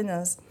calling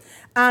us.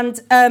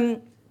 And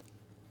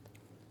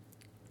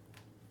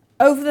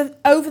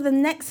over the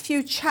next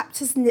few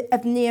chapters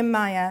of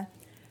Nehemiah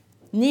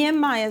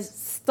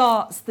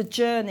starts the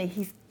journey.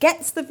 He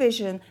gets the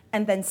vision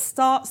and then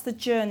starts the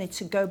journey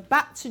to go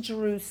back to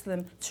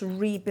Jerusalem to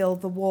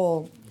rebuild the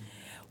wall.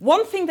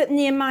 One thing that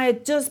Nehemiah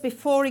does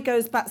before he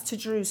goes back to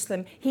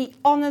Jerusalem, he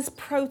honours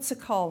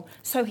protocol.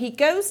 So he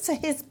goes to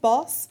his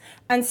boss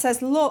and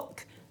says,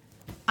 look,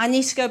 I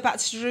need to go back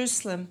to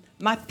Jerusalem.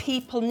 My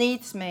people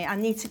need me. I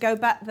need to go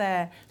back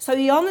there. So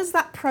he honours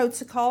that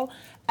protocol.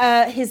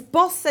 His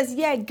boss says,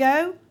 yeah,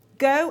 go.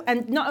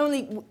 And not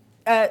only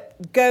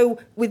go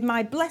with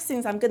my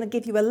blessings, I'm going to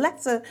give you a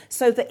letter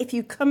so that if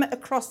you come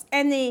across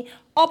any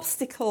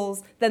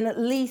obstacles, then at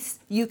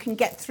least you can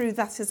get through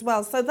that as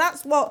well. So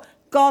that's what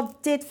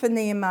God did for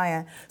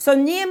Nehemiah. So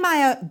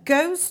Nehemiah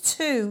goes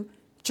to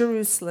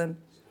Jerusalem.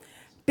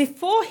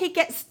 Before he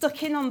gets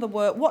stuck in on the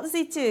work, what does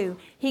he do?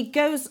 He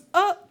goes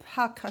up.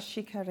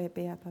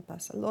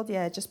 Lord,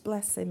 just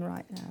bless him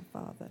right now,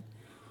 Father.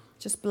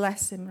 Just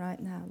bless him right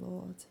now,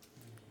 Lord.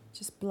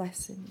 Just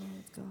bless him,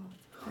 Lord God.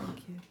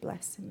 Thank you.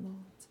 Bless him, Lord.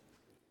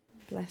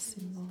 Bless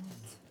him, Lord.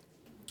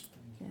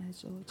 Yeah,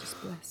 Lord,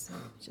 just bless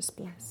him. Just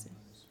bless him,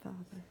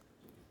 Father.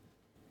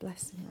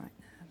 Bless him right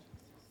now.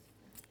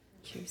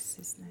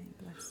 Jesus' name,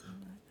 bless him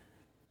right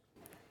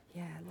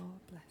now. Yeah, Lord,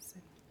 bless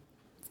him.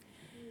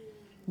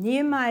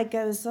 Nehemiah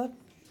goes up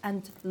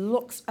and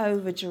looks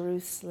over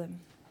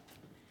Jerusalem,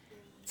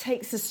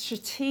 takes a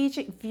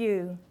strategic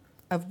view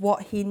of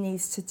what he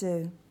needs to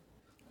do.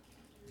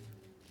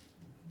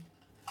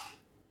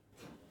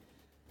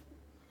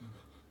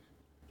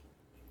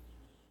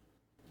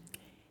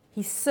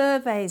 He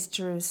surveys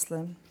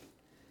Jerusalem.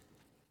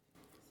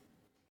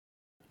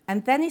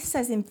 And then he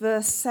says in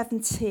verse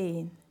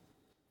 17,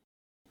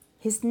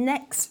 his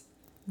next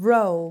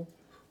role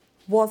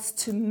was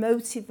to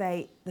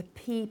motivate the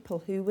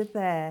people who were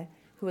there,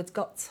 who had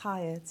got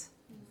tired,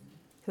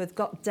 who had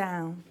got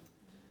down.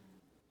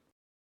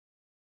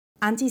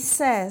 And he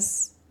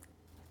says,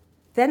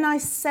 then I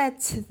said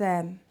to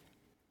them,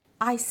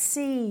 I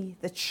see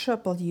the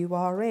trouble you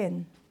are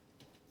in.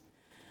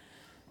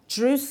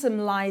 Jerusalem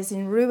lies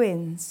in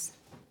ruins,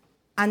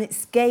 and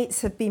its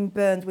gates have been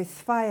burned with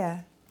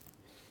fire.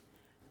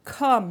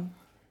 Come,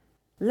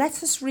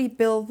 let us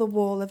rebuild the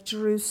wall of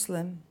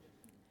Jerusalem,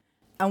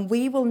 and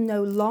we will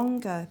no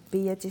longer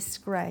be a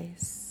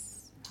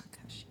disgrace.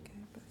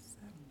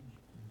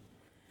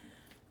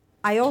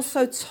 I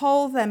also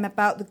told them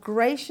about the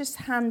gracious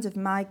hand of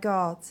my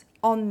God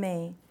on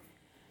me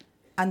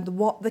and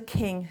what the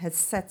king had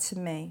said to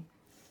me.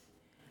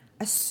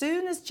 As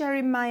soon as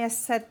Jeremiah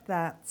said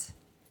that,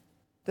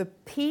 the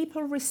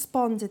people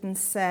responded and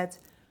said,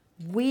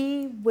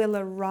 we will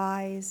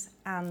arise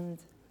and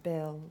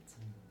build.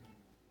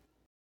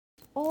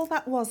 All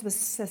that was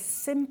a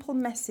simple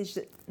message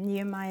that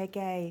Nehemiah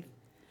gave.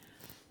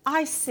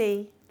 I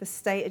see the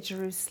state of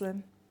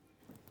Jerusalem.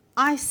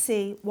 I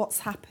see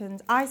what's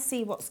happened. I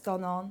see what's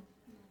gone on.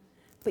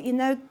 But you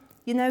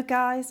know,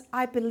 guys,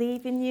 I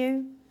believe in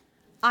you.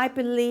 I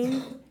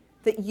believe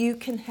that you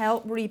can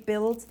help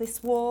rebuild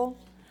this wall.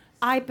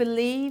 I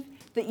believe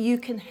that you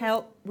can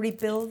help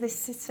rebuild this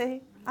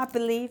city. I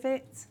believe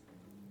it.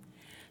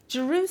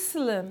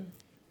 Jerusalem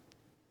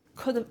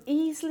could have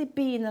easily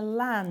been a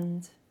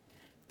land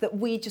that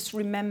we just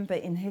remember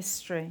in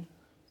history.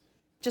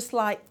 Just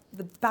like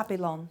the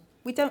Babylon.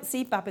 We don't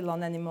see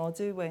Babylon anymore,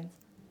 do we?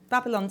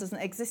 Babylon doesn't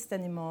exist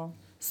anymore.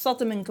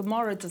 Sodom and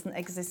Gomorrah doesn't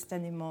exist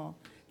anymore.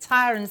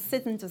 Tyre and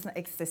Sidon doesn't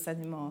exist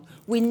anymore.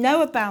 We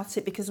know about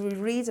it because we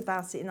read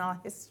about it in our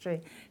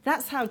history.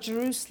 That's how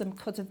Jerusalem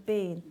could have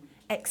been,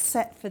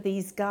 except for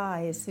these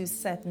guys who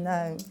said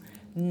no.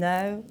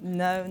 No,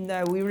 no,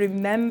 no. We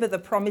remember the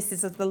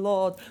promises of the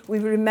Lord. We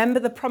remember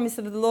the promise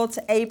of the Lord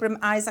to Abraham,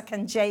 Isaac,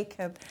 and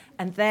Jacob,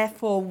 and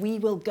therefore we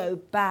will go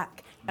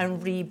back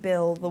and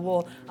rebuild the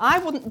wall. I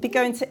wouldn't be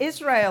going to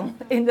Israel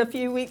in a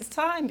few weeks'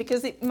 time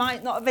because it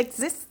might not have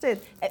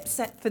existed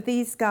except for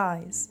these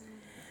guys.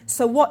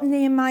 So what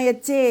Nehemiah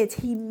did,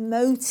 he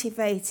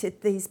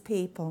motivated these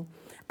people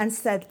and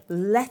said,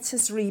 let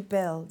us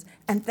rebuild.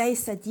 And they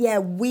said, yeah,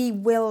 we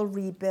will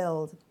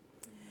rebuild.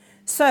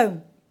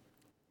 So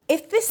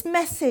if this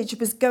message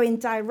was going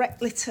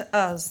directly to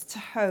us, to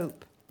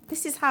Hope,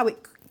 this is how it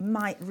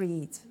might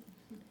read.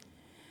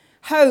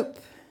 Hope,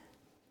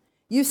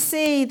 you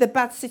see the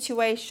bad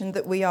situation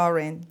that we are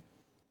in.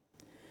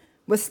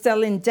 We're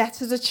still in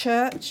debt as a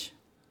church.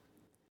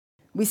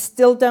 We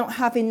still don't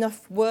have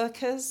enough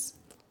workers.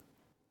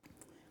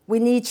 We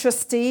need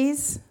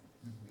trustees.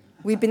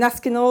 We've been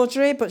asking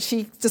Audrey, but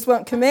she just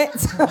won't commit.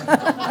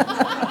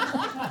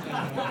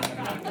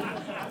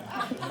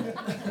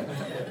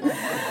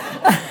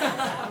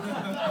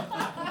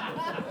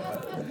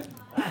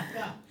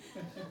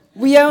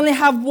 We only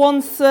have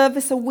one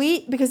service a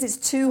week because it's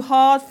too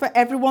hard for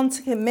everyone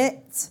to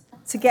commit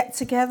to get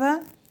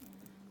together.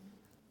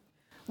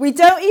 We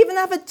don't even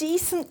have a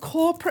decent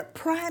corporate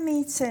prayer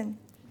meeting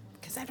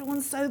because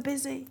everyone's so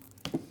busy.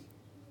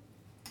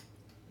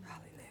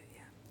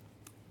 Hallelujah.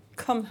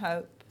 Come,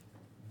 Hope.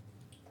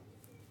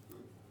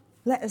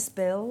 Let us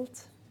build.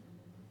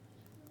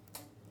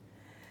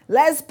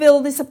 Let us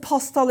build this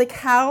apostolic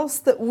house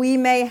that we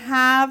may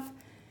have,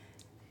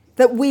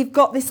 that we've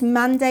got this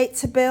mandate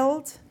to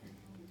build.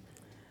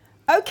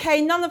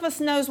 Okay, none of us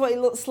knows what it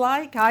looks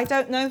like. I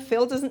don't know,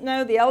 Phil doesn't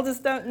know, the elders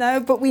don't know,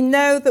 but we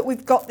know that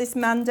we've got this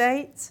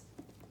mandate.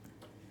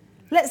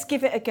 Let's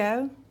give it a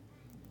go.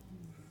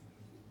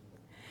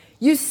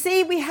 You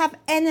see, we have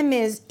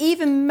enemies,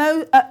 even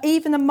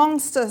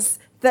amongst us,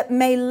 that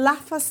may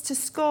laugh us to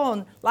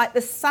scorn, like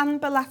the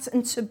Sanballat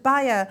and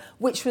Tobiah,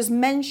 which was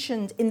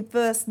mentioned in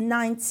verse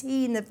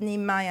 19 of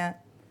Nehemiah.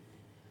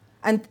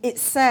 And it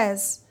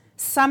says,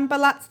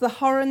 Sanballat the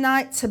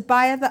Horonite,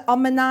 Tobiah the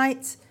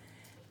Ammonite,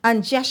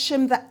 and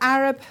Geshem the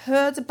Arab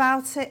heard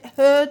about it,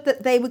 heard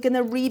that they were going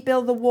to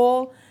rebuild the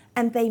wall,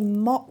 and they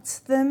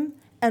mocked them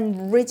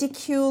and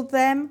ridiculed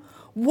them.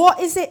 What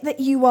is it that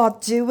you are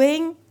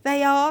doing?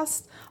 They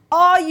asked.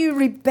 Are you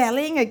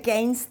rebelling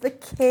against the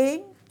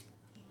king?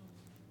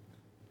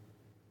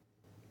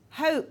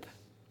 Hope,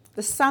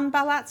 the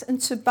Sanballat and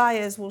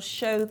Tobiahs will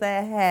show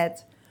their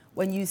head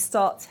when you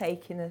start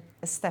taking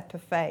a step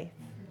of faith.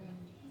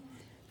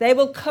 They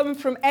will come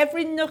from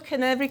every nook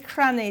and every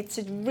cranny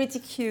to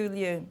ridicule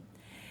you.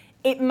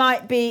 It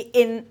might be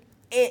in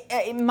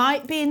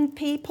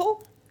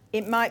people,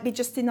 it might be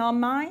just in our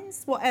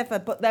minds, whatever,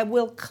 but there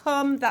will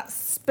come that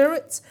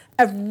spirit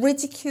of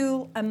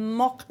ridicule and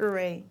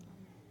mockery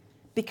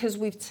because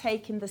we've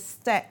taken the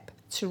step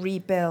to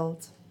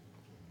rebuild.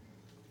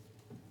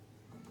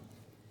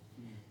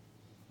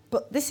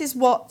 But this is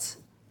what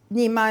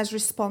Nehemiah's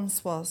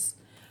response was.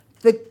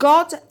 The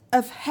God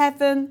of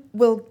heaven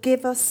will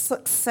give us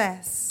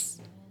success.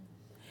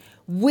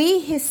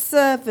 We, his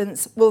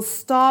servants, will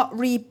start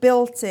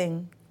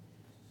rebuilding.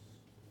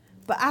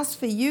 But as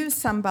for you,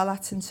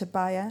 Sanballat and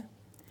Tobiah,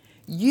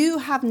 you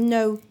have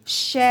no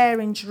share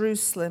in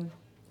Jerusalem.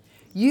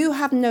 You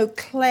have no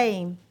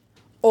claim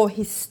or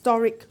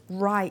historic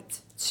right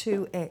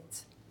to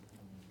it.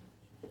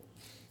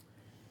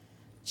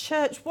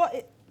 Church,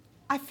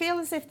 I feel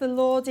as if the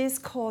Lord is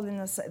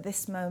calling us at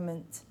this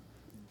moment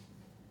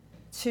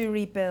to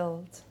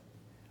rebuild.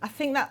 I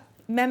think that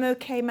memo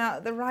came out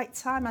at the right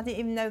time. I didn't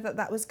even know that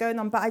that was going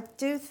on. But I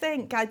do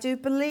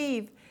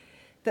believe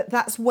that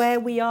that's where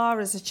we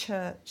are as a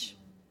church.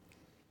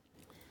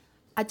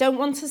 I don't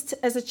want us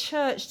to, as a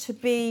church to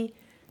be,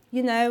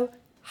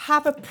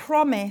 have a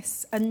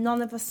promise and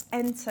none of us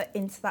enter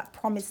into that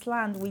promised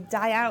land. We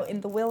die out in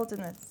the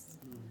wilderness.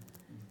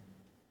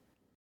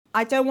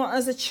 I don't want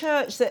as a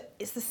church that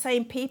it's the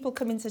same people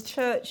coming to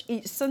church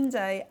each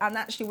Sunday and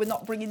actually we're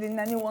not bringing in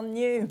anyone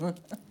new.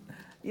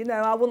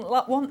 I wouldn't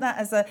want that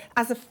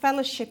as a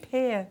fellowship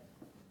here.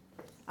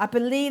 I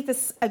believe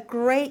there's a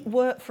great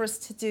work for us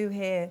to do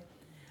here.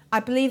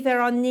 I believe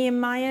there are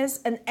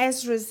Nehemiahs and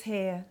Ezras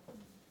here.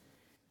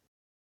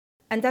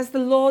 And as the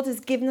Lord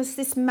has given us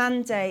this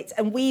mandate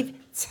and we've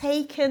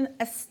taken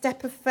a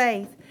step of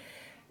faith,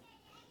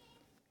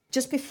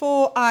 just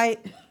before I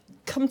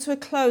come to a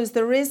close,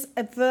 there is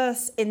a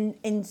verse in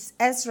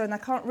Ezra, and I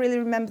can't really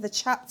remember the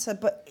chapter,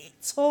 but it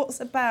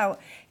talks about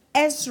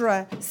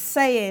Ezra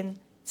saying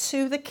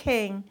to the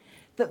king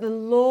that the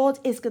Lord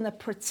is going to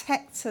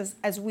protect us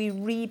as we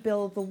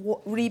rebuild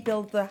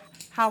the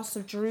house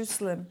of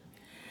Jerusalem.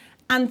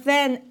 And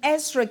then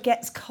Ezra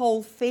gets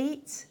cold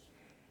feet.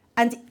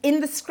 And in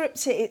the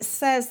scripture, it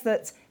says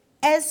that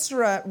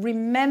Ezra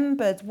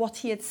remembered what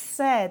he had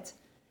said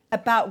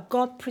about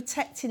God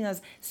protecting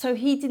us. So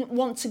he didn't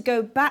want to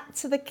go back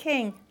to the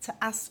king to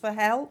ask for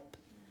help.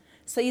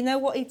 So you know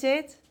what he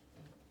did?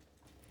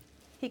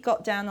 He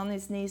got down on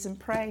his knees and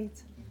prayed.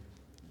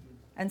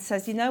 And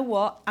says, you know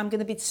what? I'm going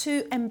to be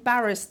too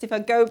embarrassed if I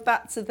go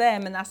back to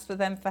them and ask for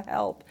them for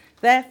help.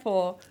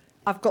 Therefore,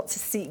 I've got to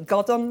seek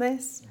God on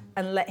this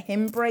and let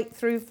him break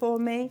through for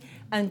me.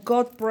 And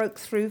God broke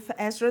through for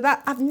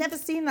Ezra. I've never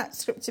seen that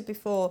scripture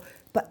before.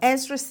 But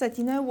Ezra said,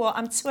 you know what?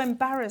 I'm too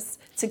embarrassed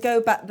to go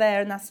back there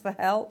and ask for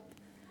help.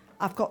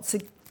 I've got to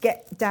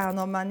get down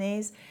on my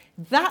knees.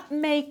 That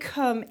may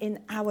come in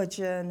our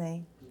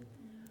journey,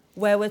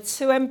 where we're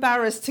too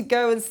embarrassed to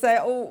go and say,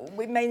 oh,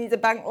 we may need a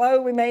bank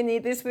loan, we may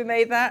need this, we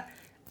may that.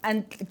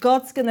 And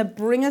God's going to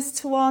bring us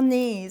to our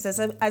knees as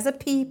a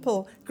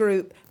people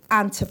group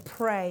and to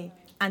pray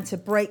and to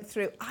break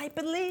through. I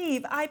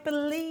believe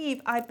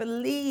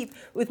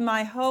with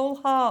my whole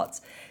heart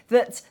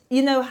that,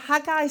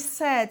 Haggai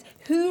said,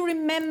 who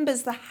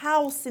remembers the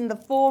house in the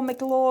former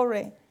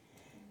glory?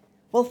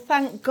 Well,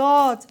 thank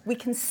God we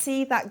can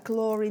see that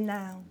glory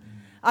now.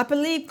 I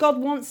believe God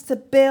wants to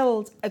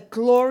build a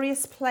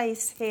glorious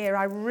place here.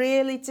 I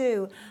really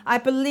do. I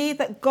believe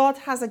that God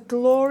has a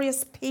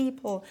glorious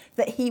people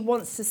that he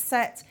wants to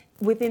set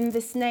within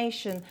this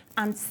nation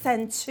and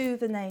send to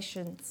the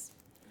nations.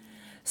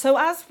 So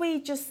as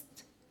we just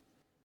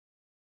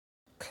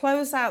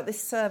close out this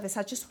service,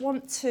 I just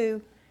want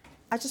us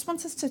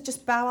to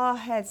just bow our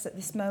heads at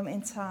this moment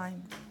in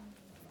time.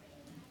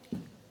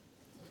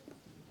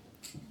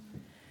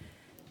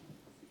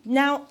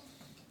 Now,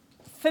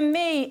 for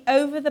me,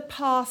 over the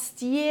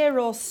past year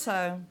or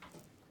so,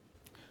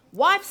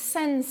 what I've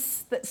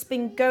sensed that's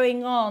been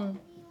going on,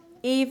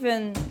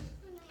 even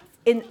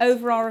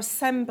over our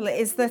assembly,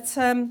 is that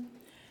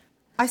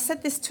I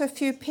said this to a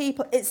few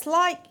people. It's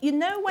like,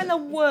 when a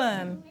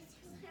worm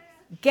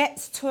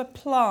gets to a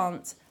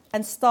plant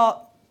and start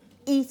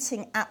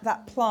eating at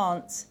that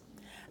plant,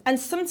 and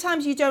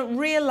sometimes you don't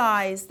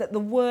realize that the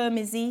worm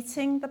is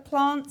eating the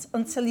plant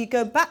until you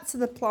go back to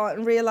the plant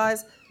and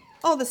realize,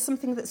 oh, there's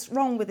something that's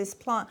wrong with this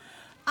plant.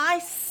 I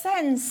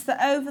sense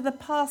that over the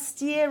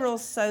past year or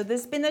so,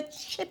 there's been a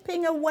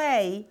chipping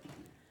away,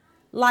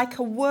 like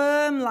a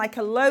worm, like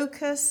a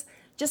locust,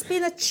 just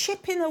been a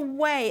chipping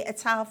away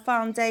at our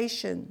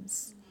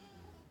foundations,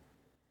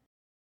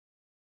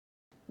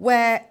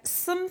 where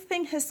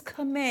something has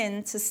come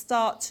in to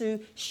start to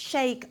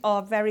shake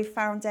our very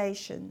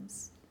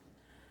foundations.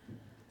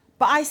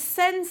 But I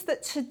sense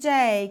that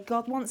today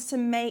God wants to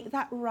make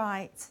that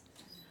right,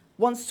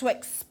 wants to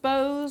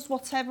expose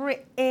whatever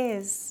it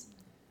is,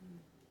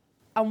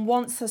 and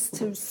wants us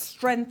to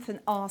strengthen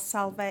our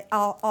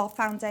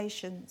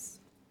foundations.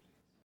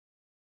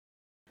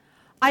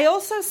 I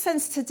also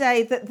sense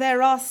today that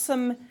there are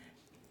some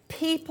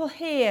people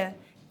here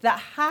that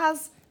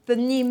has the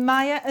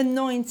Nehemiah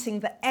anointing,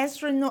 the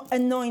Ezra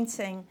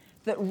anointing,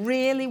 that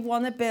really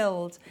want to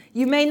build.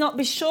 You may not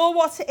be sure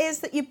what it is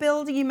that you're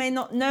building, you may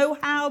not know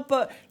how,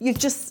 but you've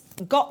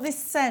just got this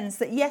sense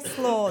that, yes,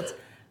 Lord,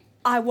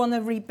 I want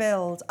to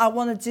rebuild, I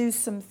want to do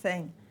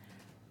something.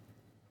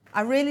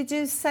 I really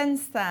do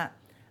sense that.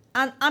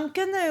 And I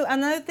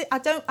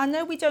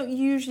know we don't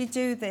usually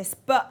do this,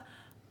 but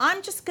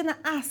I'm just going to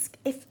ask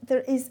if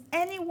there is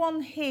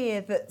anyone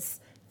here that's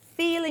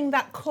feeling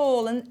that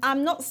call. And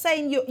I'm not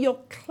saying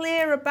you're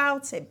clear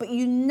about it, but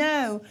you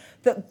know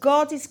that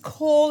God is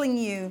calling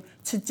you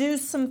to do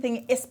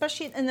something,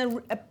 especially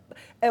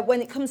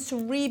when it comes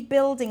to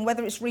rebuilding,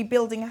 whether it's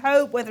rebuilding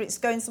hope, whether it's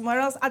going somewhere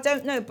else, I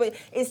don't know. But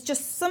it's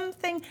just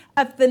something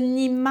of the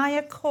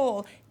Nehemiah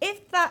call.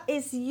 If that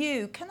is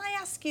you, can I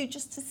ask you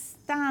just to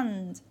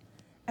stand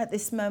at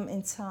this moment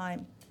in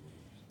time?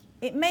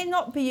 It may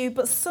not be you,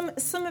 but some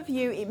of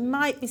you, it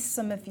might be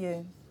some of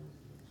you.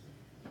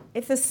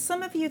 If there's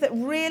some of you that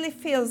really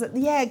feels that,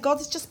 yeah, God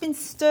has just been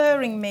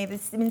stirring me.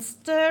 He's been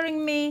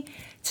stirring me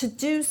to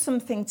do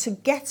something, to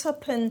get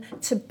up and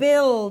to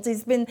build.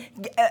 He's been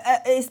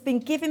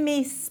giving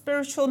me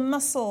spiritual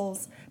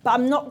muscles, but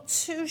I'm not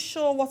too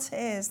sure what it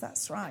is.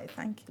 That's right.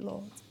 Thank you,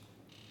 Lord.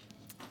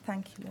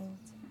 Thank you, Lord.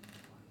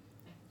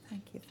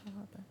 Thank you,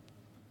 Father.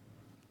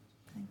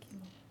 Thank you,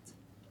 Lord.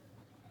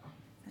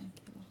 Thank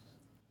you, Lord.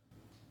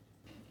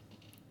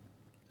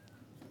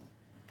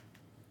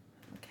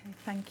 Okay,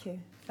 thank you.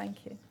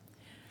 Thank you.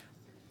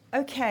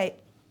 Okay,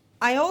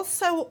 I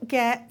also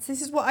get,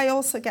 this is what I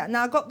also get.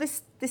 Now, I got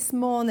this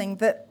morning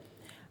that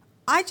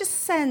I just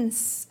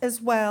sense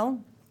as well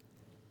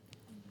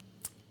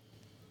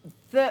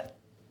that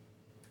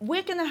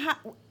we're going to have,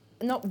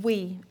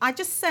 I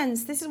just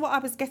sense, this is what I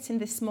was getting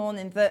this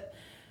morning, that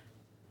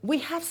we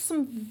have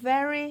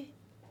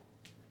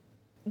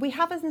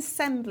an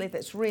assembly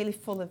that's really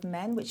full of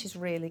men, which is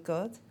really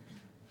good.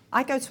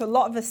 I go to a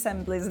lot of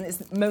assemblies and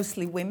it's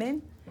mostly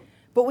women.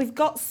 But we've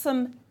got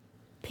some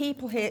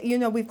people here,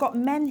 we've got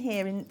men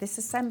here in this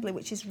assembly,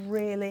 which is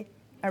really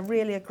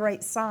a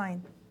great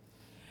sign.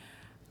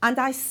 And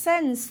I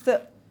sense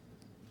that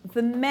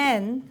the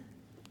men,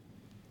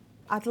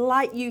 I'd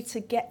like you to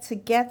get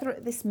together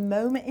at this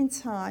moment in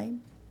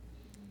time,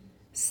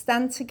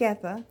 stand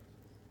together,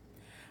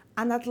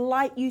 and I'd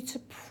like you to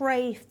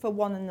pray for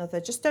one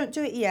another. Just don't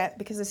do it yet,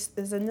 because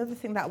there's another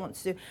thing that I want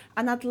to do.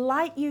 And I'd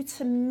like you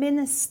to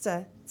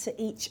minister to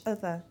each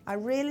other. I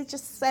really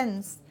just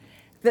sense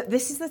that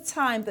this is the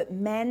time that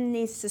men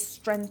needs to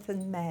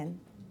strengthen men.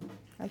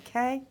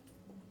 Okay?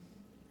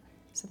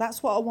 So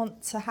that's what I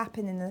want to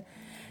happen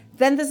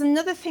Then there's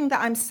another thing that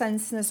I'm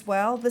sensing as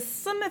well. There's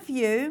some of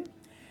you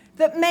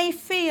that may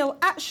feel,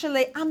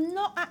 actually, I'm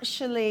not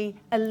actually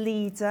a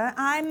leader.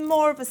 I'm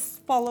more of a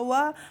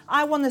follower.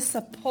 I want to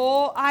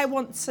support. I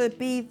want to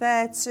be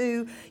there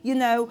to,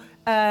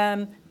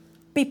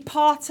 be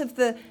part of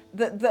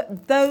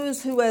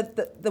those who are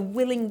the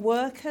willing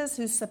workers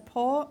who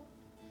support.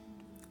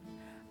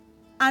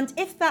 And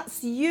if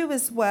that's you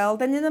as well,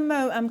 then in a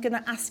moment I'm going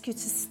to ask you to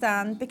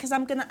stand, because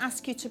I'm going to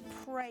ask you to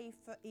pray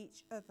for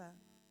each other.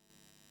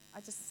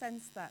 I just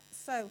sense that.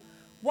 So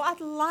what I'd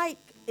like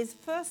is,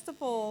 first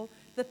of all,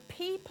 the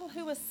people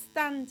who are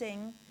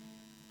standing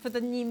for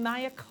the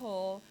Nehemiah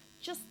call,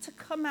 just to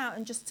come out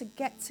and just to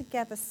get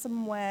together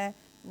somewhere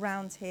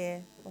round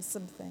here or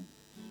something.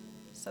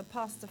 So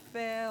Pastor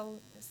Phil,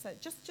 so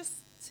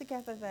just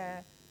together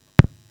there.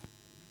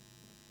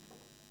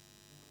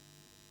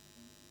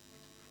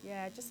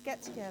 Yeah, just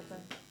get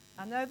together.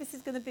 I know this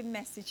is going to be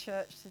messy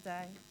church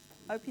today.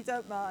 Hope you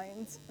don't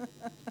mind.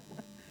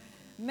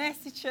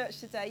 Messy church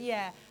today,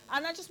 yeah.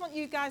 And I just want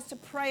you guys to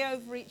pray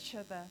over each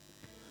other.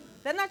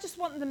 Then I just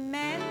want the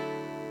men,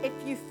 if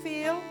you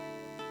feel,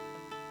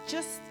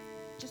 just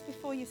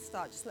before you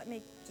start, just let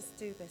me just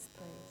do this,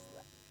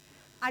 please.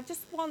 I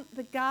just want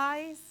the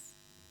guys,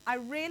 I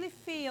really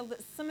feel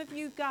that some of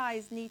you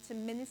guys need to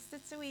minister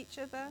to each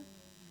other.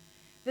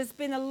 There's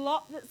been a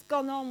lot that's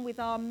gone on with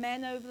our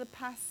men over the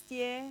past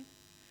year,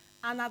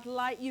 and I'd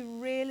like you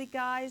really,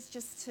 guys,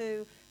 just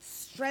to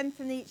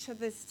strengthen each other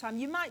this time.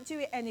 You might do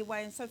it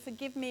anyway, and so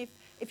forgive me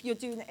if you're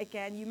doing it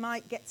again. You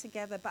might get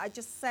together, but I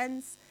just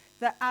sense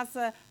that as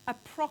a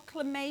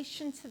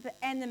proclamation to the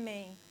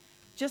enemy,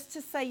 just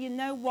to say, you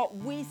know what,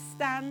 we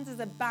stand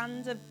as a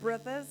band of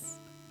brothers.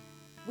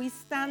 We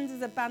stand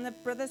as a band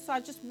of brothers. So I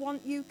just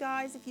want you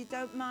guys, if you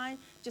don't mind,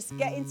 just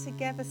getting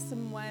together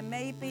somewhere,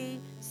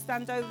 maybe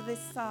stand over this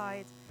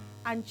side,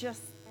 and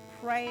just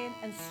praying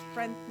and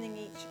strengthening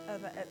each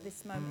other at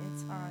this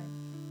moment in time.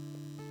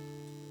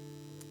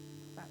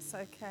 That's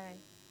okay.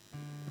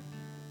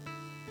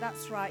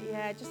 That's right,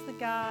 yeah, just the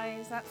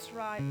guys, that's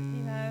right,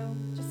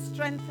 just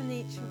strengthen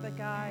each other,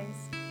 guys.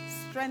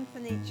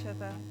 Strengthen each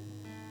other.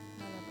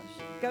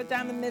 Go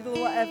down the middle,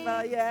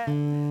 whatever, yeah.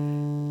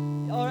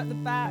 Or at the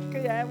back,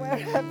 yeah,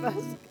 wherever.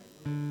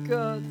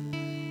 Good.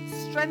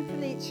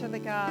 Strengthen each other,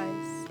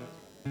 guys.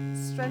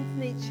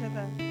 Strengthen each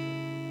other.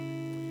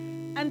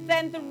 And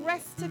then the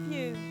rest of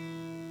you,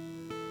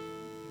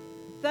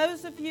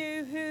 those of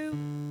you who,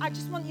 I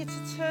just want you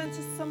to turn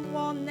to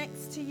someone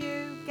next to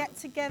you, get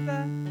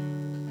together,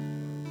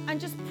 and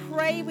just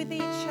pray with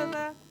each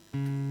other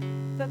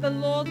that the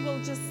Lord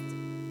will just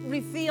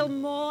reveal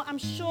more. I'm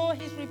sure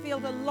he's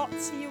revealed a lot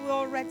to you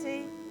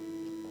already,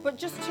 but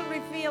just to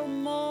reveal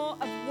more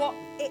of what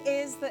it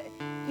is that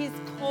he's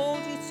called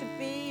you to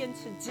be and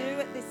to do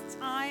at this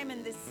time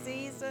and this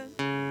season.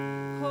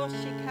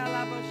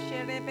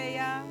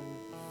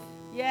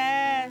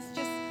 Yes,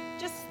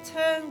 just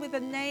turn with a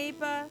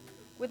neighbor,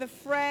 with a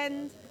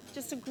friend,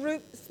 just a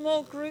group,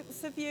 small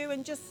groups of you,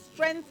 and just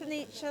strengthen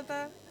each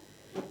other,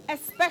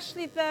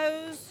 especially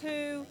those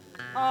who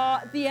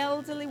are the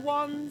elderly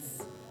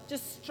ones.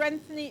 Just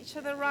strengthen each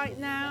other right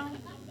now.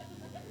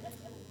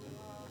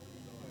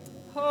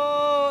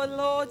 Oh,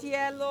 Lord,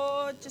 yeah,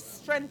 Lord,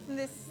 just strengthen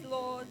this,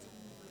 Lord.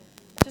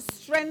 Just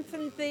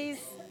strengthen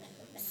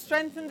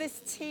this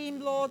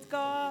team, Lord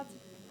God.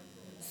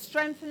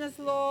 strengthen us,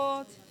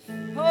 Lord.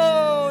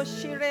 Oh,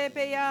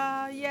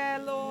 Shirebeya. Yeah,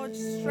 Lord,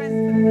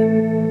 strengthen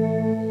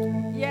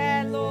them.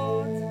 Yeah,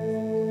 Lord.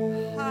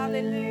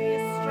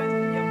 Hallelujah.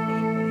 Strengthen your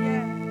people,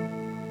 yeah.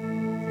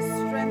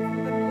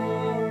 Strengthen them,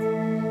 Lord.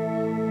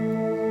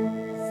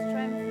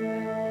 Strengthen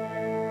them.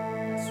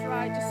 That's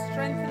right. Just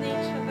strengthen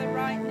each other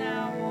right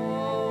now.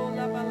 Oh,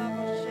 lava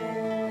lava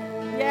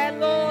shea. Yeah,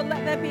 Lord,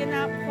 let there be an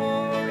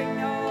outpouring.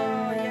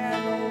 Oh,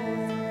 yeah,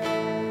 Lord.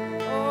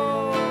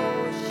 Oh,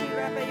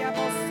 Shirebeya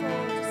Boso.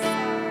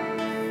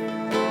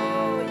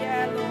 Oh,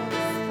 yeah, Lord.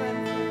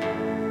 Strengthen.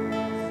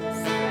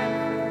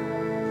 Strengthen.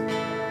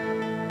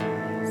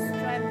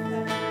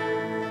 Strengthen.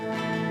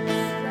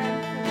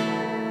 Strengthen,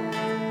 Lord.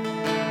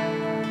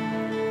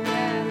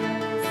 Yeah,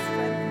 Lord.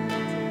 Strengthen.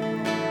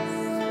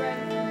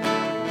 Strengthen.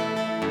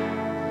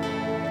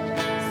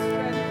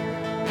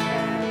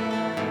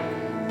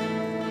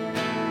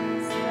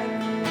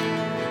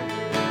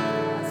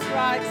 That's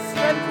right.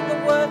 Strengthen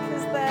the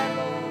workers there,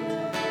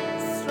 Lord.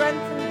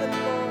 Strengthen them,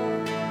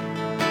 Lord.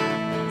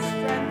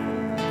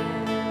 Strengthen them,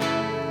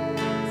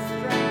 Lord.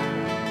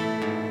 Strengthen.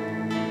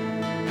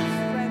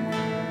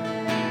 Strengthen.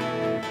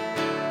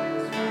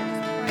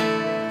 Just pray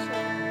for each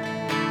other.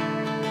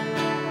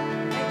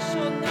 Make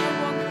sure no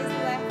one is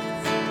left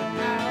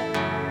out.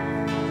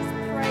 Just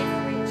pray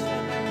for each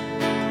other.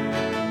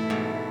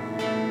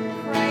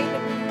 Pray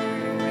that we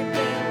will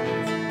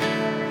rebuild.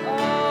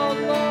 Oh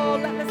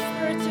Lord, let the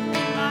spirit of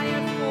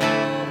Nehemiah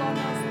fall on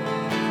us,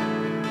 Lord.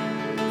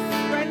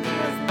 Strengthen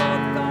us,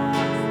 Lord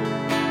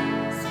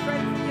God.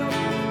 Strengthen your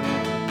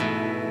people.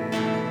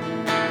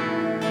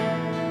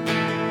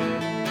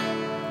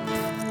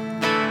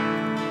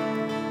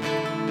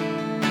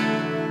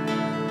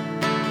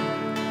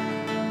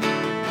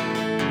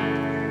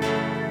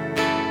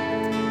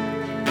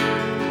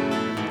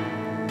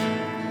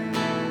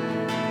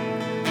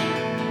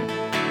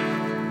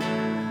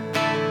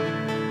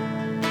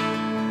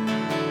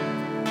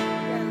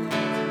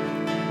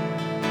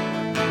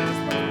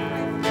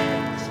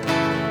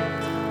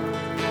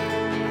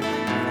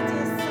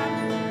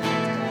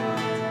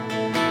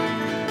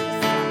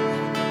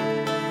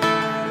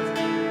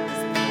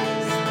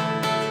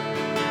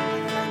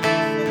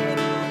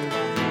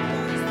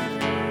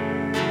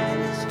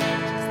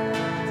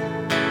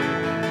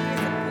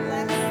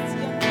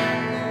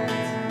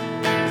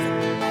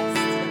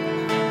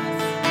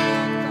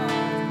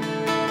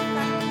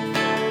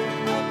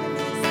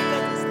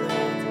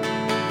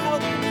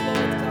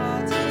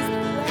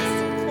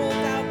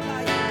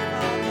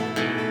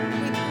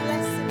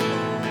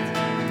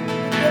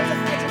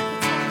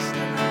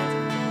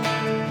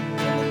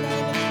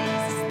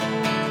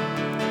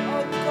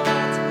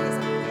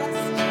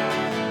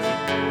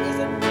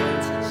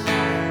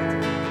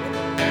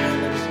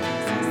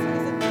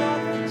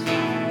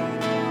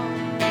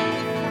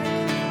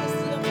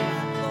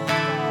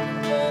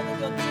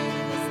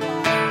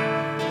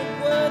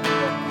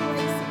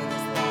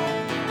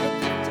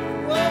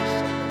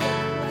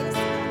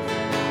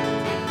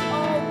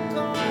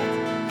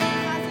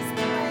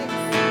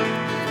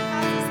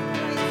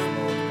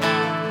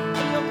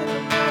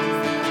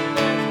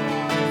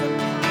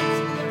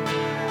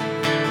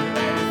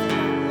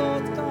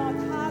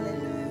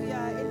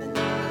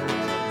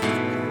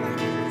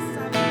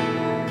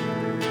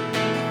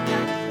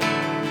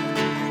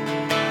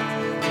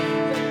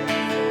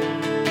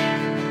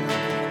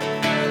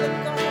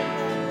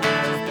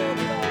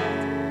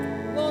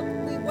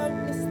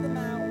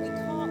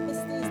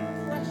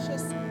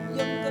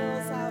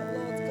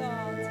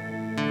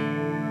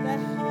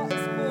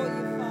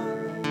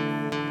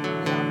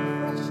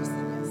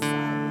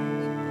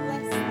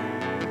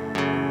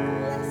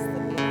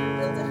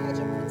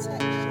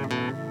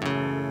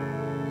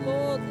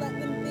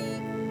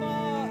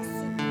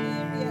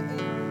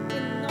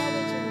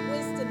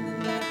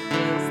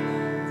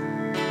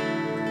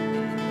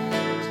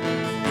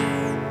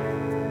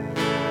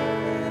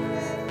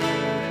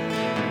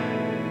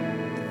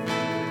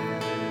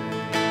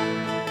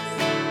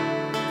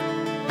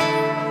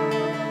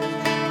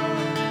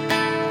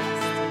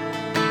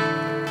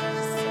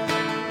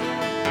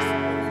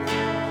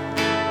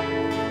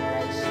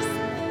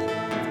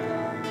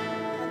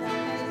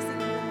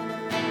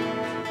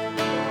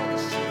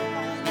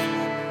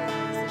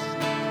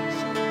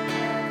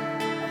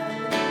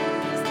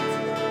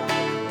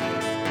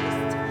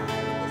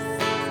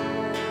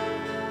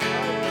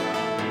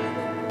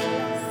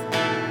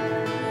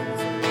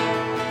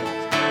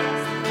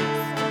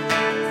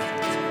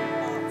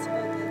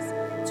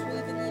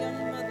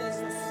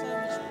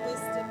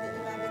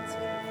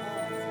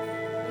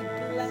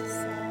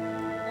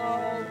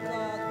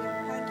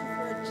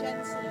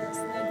 gentleness.